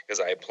told because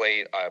I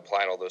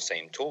applied all those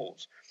same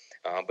tools.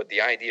 But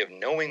the idea of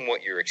knowing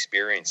what you're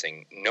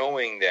experiencing,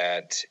 knowing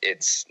that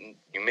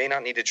you may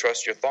not need to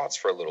trust your thoughts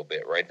for a little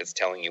bit, right? That's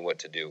telling you what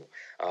to do.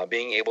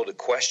 Being able to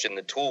question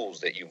the tools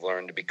that you've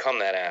learned to become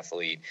that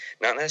athlete,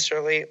 not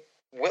necessarily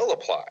will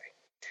apply,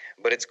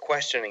 but it's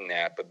questioning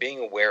that, but being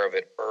aware of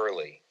it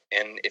early.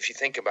 And if you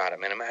think about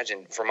it, man,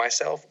 imagine for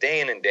myself, day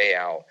in and day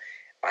out,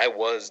 I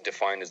was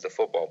defined as the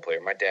football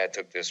player. My dad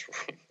took this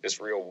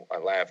real, I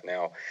laugh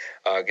now,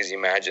 because you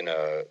imagine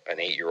an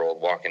 8-year-old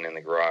walking in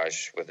the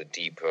garage with a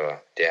deep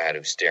dad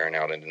who's staring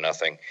out into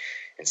nothing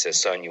and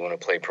says, son, you want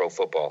to play pro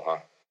football, huh?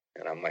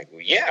 And I'm like,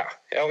 well, yeah,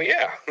 hell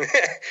yeah. And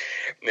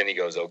then he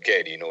goes,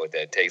 okay, do you know what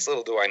that takes?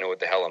 Little do I know what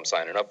the hell I'm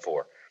signing up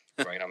for,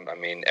 right?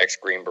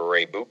 Ex-Green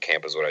Beret boot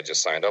camp is what I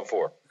just signed up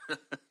for.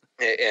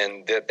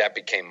 And that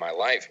became my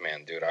life,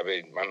 man, dude.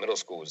 My middle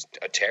school was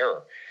a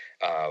terror.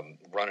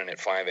 Running at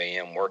 5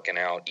 a.m., working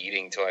out,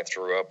 eating till I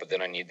threw up, but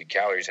then I needed the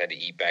calories, had to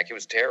eat back. It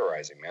was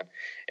terrorizing, man.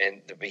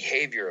 And the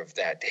behavior of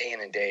that day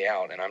in and day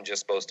out, and I'm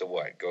just supposed to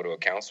what? Go to a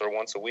counselor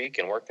once a week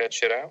and work that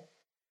shit out?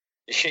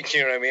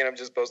 You know what I mean? I'm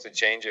just supposed to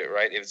change it,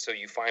 right? So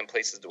you find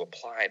places to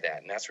apply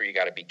that, and that's where you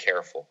got to be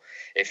careful.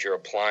 If you're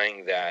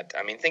applying that,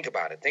 think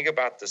about it. Think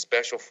about the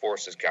special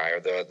forces guy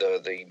or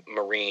the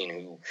Marine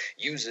who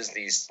uses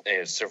these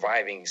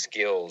surviving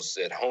skills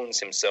that hones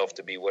himself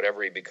to be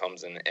whatever he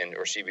becomes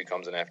or she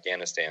becomes in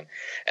Afghanistan.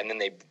 And then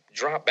they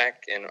drop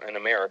back in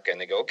America and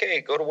they go, okay,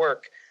 go to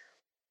work.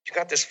 You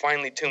got this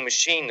finely tuned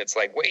machine that's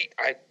like, wait,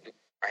 I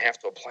have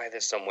to apply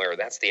this somewhere.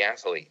 That's the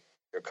athlete.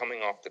 They're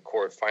coming off the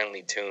court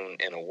finely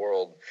tuned in a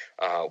world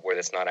where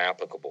that's not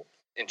applicable.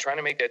 And trying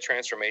to make that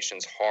transformation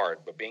is hard,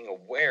 but being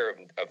aware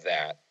of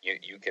that,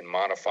 you can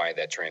modify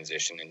that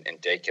transition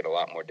and take it a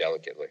lot more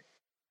delicately.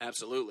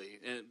 Absolutely.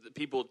 And the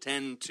people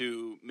tend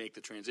to make the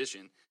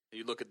transition.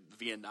 You look at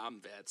Vietnam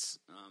vets,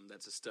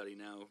 that's a study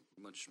now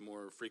much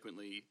more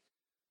frequently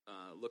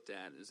looked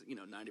at. Is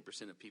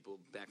 90% of people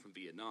back from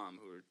Vietnam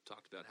who are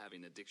talked about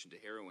having addiction to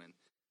heroin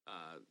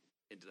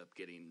ended up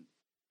getting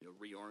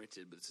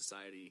reoriented with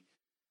society.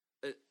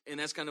 And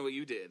that's kind of what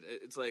you did.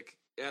 It's like,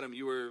 Adam,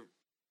 you were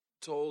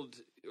told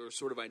or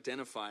sort of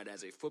identified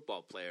as a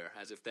football player,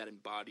 as if that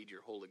embodied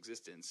your whole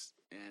existence.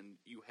 And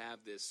you have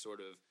this sort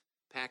of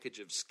package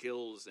of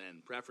skills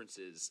and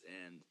preferences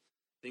and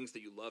things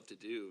that you love to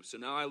do. So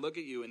now I look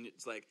at you and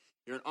it's like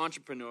you're an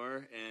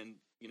entrepreneur and,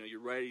 you're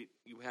ready.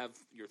 You have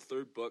your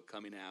third book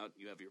coming out.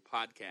 You have your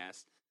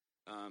podcast.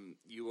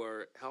 You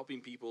are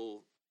helping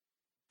people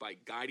by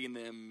guiding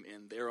them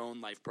in their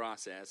own life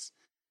process.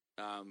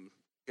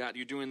 God,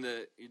 you're doing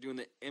the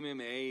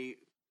MMA,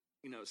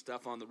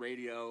 stuff on the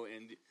radio,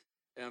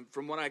 and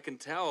from what I can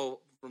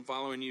tell from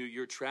following you,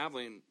 you're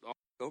traveling all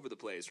over the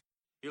place.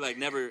 You're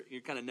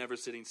kind of never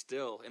sitting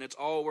still, and it's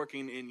all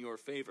working in your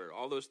favor.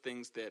 All those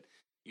things that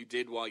you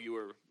did while you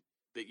were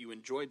that you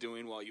enjoy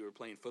doing while you were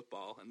playing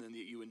football, and then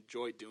that you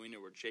enjoyed doing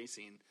or were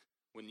chasing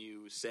when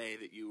you say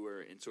that you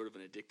were in sort of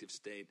an addictive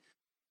state.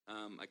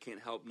 I can't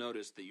help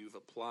notice that you've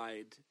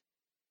applied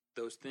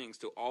those things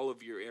to all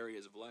of your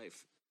areas of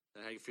life.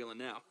 How are you feeling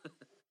now?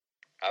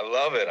 I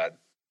love it.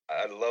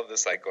 I love the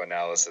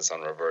psychoanalysis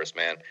on reverse,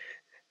 man.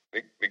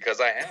 Because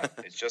I have.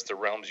 It's just the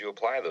realms you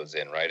apply those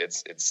in, right?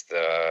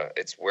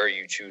 It's where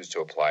you choose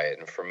to apply it.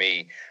 And for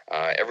me,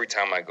 every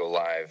time I go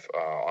live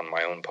on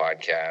my own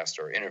podcast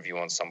or interview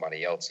on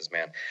somebody else's,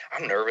 man,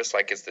 I'm nervous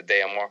like it's the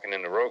day I'm walking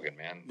into Rogan,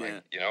 man.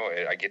 Yeah.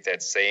 Like, I get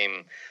that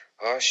same,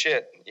 oh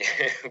shit,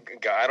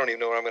 God, I don't even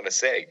know what I'm going to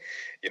say.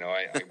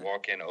 I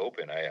walk in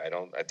open.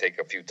 I take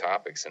a few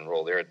topics and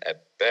roll there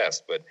at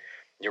best. But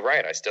you're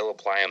right. I still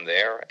apply them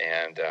there,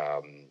 and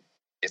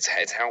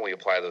it's how we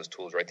apply those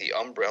tools, right? The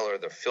umbrella,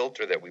 the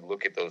filter that we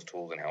look at those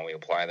tools and how we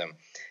apply them.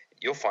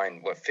 You'll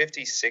find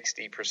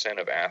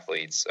 50-60% of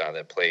athletes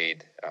that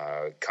played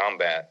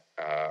combat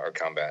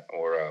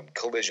or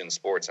collision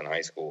sports in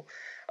high school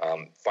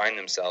find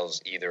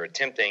themselves either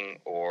attempting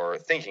or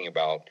thinking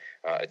about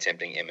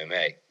attempting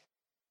MMA.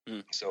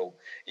 So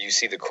you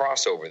see the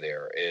crossover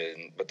there,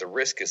 but the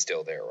risk is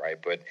still there, right?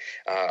 But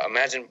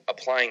imagine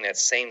applying that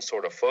same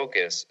sort of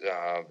focus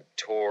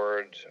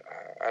toward,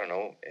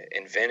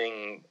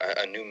 inventing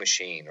a new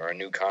machine or a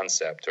new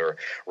concept or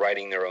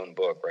writing their own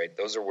book, right?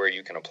 Those are where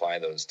you can apply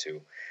those to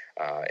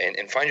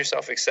and find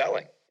yourself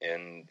excelling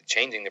and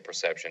changing the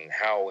perception,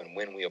 how and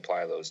when we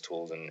apply those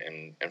tools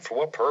and for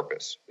what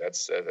purpose.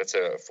 That's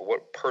for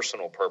what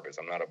personal purpose.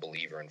 I'm not a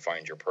believer in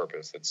find your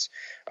purpose. That's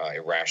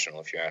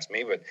irrational if you ask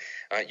me, but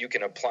you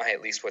can apply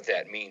at least what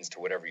that means to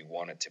whatever you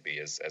want it to be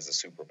as a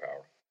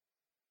superpower.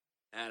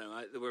 Adam,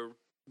 we're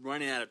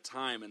running out of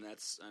time, and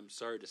I'm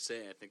sorry to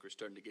say, I think we're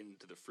starting to get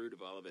into the fruit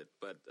of all of it,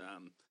 but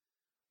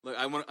look,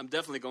 I'm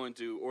definitely going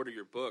to order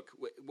your book.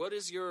 What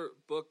is your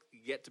book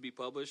yet to be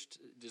published?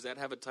 Does that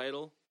have a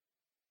title?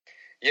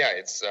 Yeah,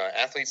 it's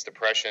Athletes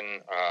Depression.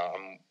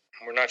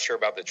 We're not sure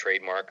about the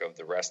trademark of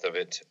the rest of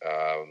it,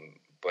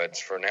 but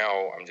for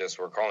now,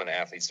 we're calling it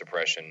Athletes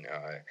Depression.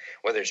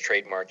 Whether it's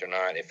trademarked or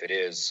not, if it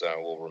is,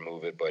 we'll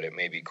remove it, but it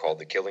may be called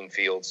The Killing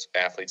Fields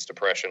Athletes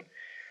Depression.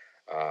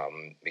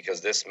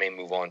 Because this may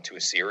move on to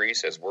a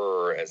series as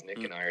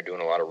Nick and I are doing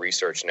a lot of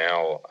research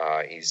now.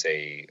 He's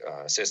a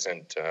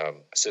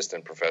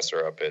assistant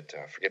professor up at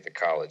I forget the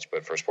college,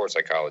 but for sports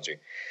psychology.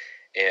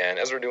 And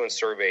as we're doing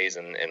surveys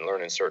and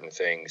learning certain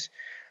things,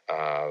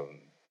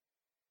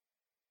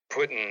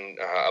 putting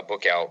a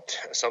book out,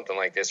 something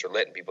like this, or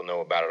letting people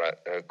know about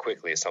it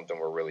quickly is something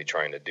we're really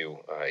trying to do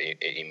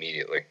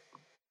immediately.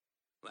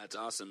 That's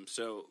awesome.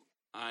 So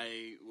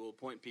I will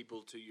point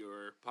people to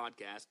your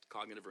podcast,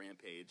 Cognitive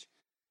Rampage,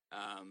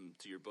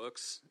 to your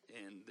books,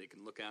 and they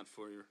can look out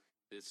for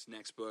this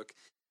next book.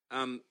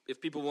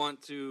 If people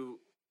want to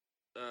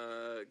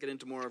get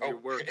into more of your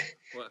work,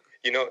 what?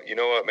 You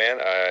know what, man?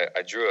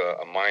 I drew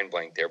a mind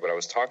blank there, but I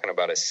was talking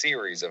about a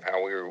series of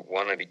how we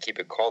wanted to keep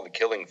it called The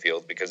Killing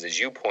Fields, because as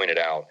you pointed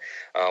out,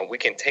 we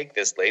can take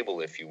this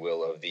label, if you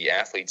will, of the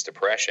athlete's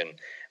depression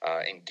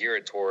and gear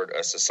it toward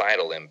a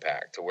societal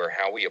impact, to where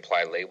how we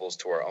apply labels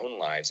to our own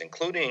lives,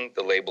 including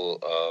the label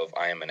of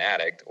I am an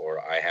addict or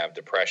I have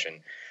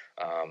depression,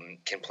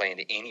 can play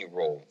into any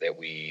role that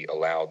we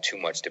allow too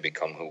much to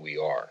become who we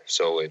are.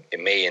 So it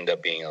may end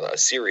up being a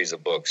series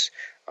of books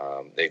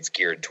that's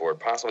geared toward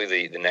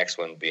possibly the next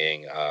one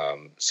being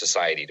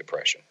society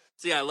depression.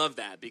 See, I love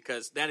that,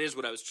 because that is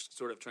what I was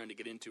sort of trying to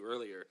get into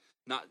earlier.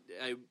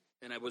 I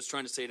was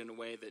trying to say it in a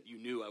way that you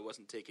knew I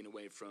wasn't taking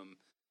away from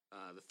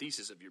the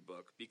thesis of your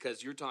book,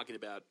 because you're talking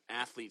about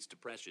athletes'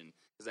 depression,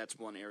 because that's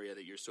one area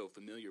that you're so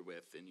familiar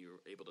with and you're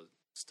able to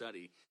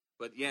study.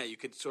 But yeah, you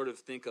could sort of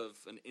think of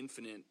an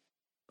infinite,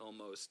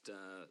 almost,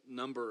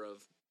 number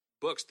of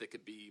books that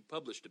could be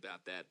published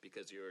about that,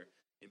 because you're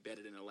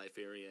embedded in a life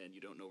area and you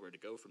don't know where to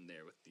go from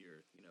there with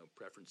your,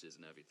 preferences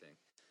and everything.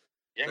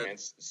 Yeah, man,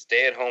 it's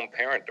stay-at-home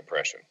parent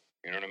depression.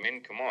 You know what I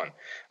mean? Come on.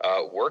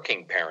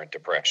 Working parent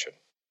depression,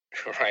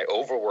 right?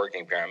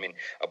 Overworking parent. I mean,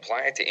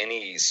 apply it to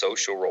any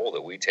social role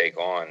that we take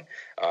on.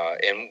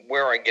 And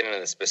where I get into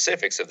the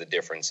specifics of the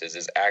differences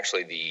is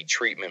actually the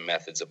treatment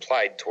methods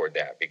applied toward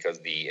that, because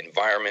the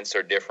environments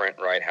are different,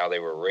 right? How they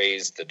were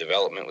raised, the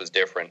development was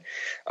different,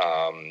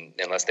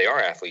 unless they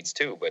are athletes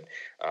too. But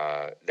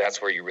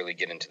that's where you really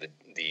get into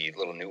the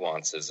little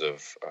nuances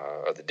of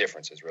the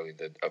differences, really,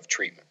 of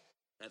treatment.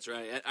 That's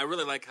right. I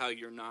really like how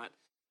you're not...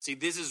 See,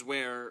 this is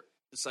where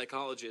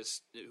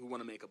psychologists who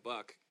want to make a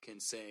buck can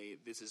say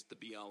this is the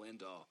be-all,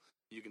 end-all.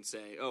 You can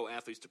say, oh,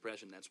 athletes'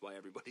 depression, that's why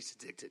everybody's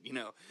addicted.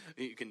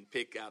 You can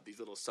pick out these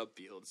little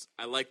subfields.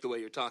 I like the way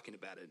you're talking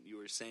about it. You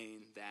were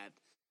saying that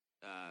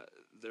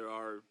there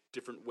are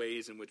different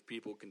ways in which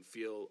people can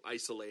feel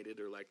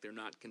isolated, or like they're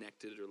not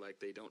connected, or like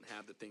they don't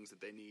have the things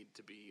that they need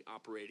to be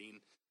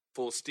operating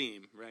full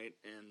steam, right?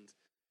 And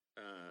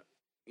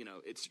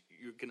it's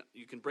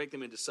you can break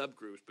them into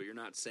subgroups, but you're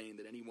not saying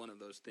that any one of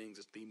those things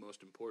is the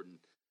most important.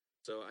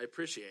 So I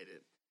appreciate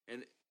it,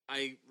 and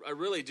I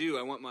really do.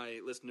 I want my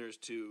listeners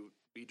to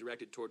be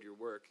directed toward your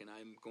work, and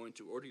I'm going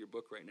to order your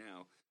book right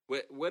now.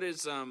 What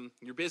is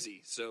you're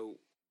busy, so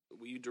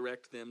will you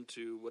direct them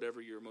to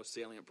whatever your most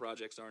salient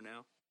projects are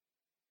now?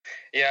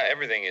 Yeah,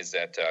 everything is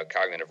at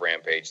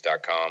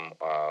cognitiverampage.com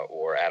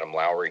or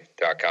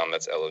adamlowry.com.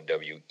 That's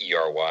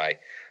LOWERY.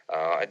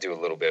 I do a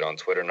little bit on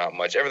Twitter, not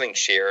much. Everything's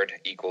shared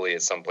equally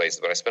at some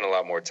places, but I spend a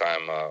lot more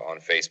time on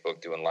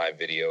Facebook doing live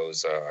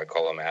videos. I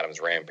call them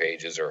Adam's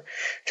Rampages or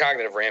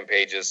Cognitive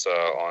Rampages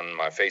on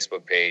my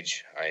Facebook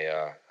page.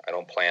 I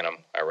don't plan them.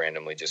 I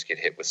randomly just get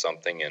hit with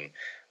something and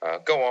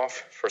go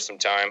off for some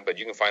time, but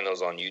you can find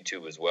those on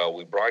YouTube as well.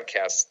 We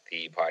broadcast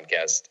the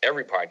podcast.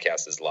 Every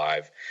podcast is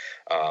live,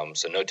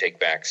 so no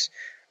takebacks.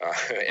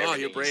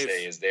 Everything you're brave. you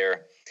say is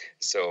there.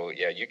 So,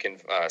 yeah, you can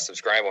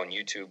subscribe on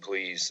YouTube,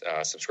 please.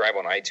 Subscribe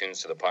on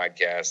iTunes to the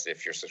podcast.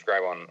 If you're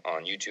subscribed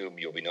on YouTube,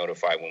 you'll be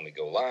notified when we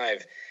go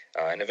live.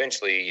 And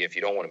eventually, if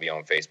you don't want to be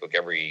on Facebook,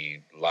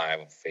 every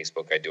live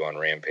Facebook I do on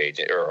Rampage,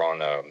 or on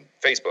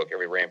Facebook,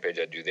 every Rampage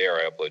I do there,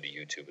 I upload to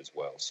YouTube as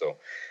well. So,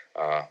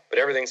 but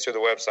everything's through the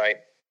website.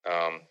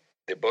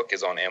 The book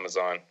is on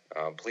Amazon.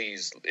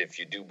 Please, if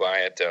you do buy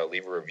it,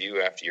 leave a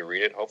review after you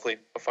read it. Hopefully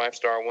a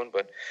 5-star one,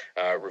 but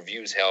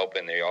reviews help,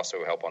 and they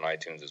also help on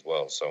iTunes as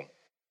well. So,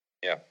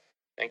 yeah,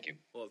 thank you.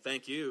 Well,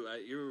 thank you.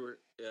 You were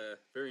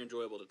very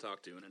enjoyable to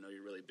talk to, and I know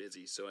you're really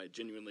busy, so I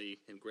genuinely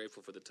am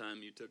grateful for the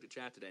time you took to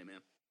chat today,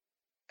 man.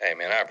 Hey,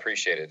 man, I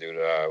appreciate it, dude.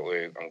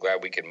 I'm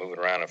glad we could move it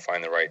around and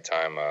find the right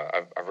time.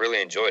 I've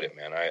really enjoyed it,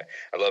 man. I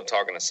love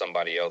talking to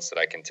somebody else that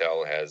I can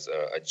tell has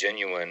a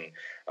genuine,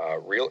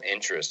 real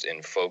interest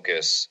and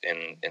focus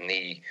in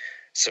the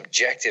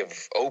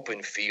subjective,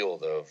 open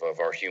field of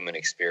our human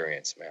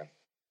experience, man.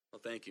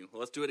 Well, thank you. Well,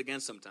 let's do it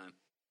again sometime.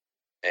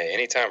 Hey,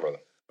 anytime, brother.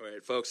 All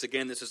right, folks,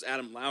 again, this is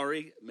Adam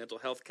Lowry, mental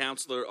health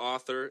counselor,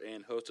 author,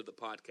 and host of the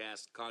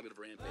podcast Cognitive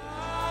Rampage.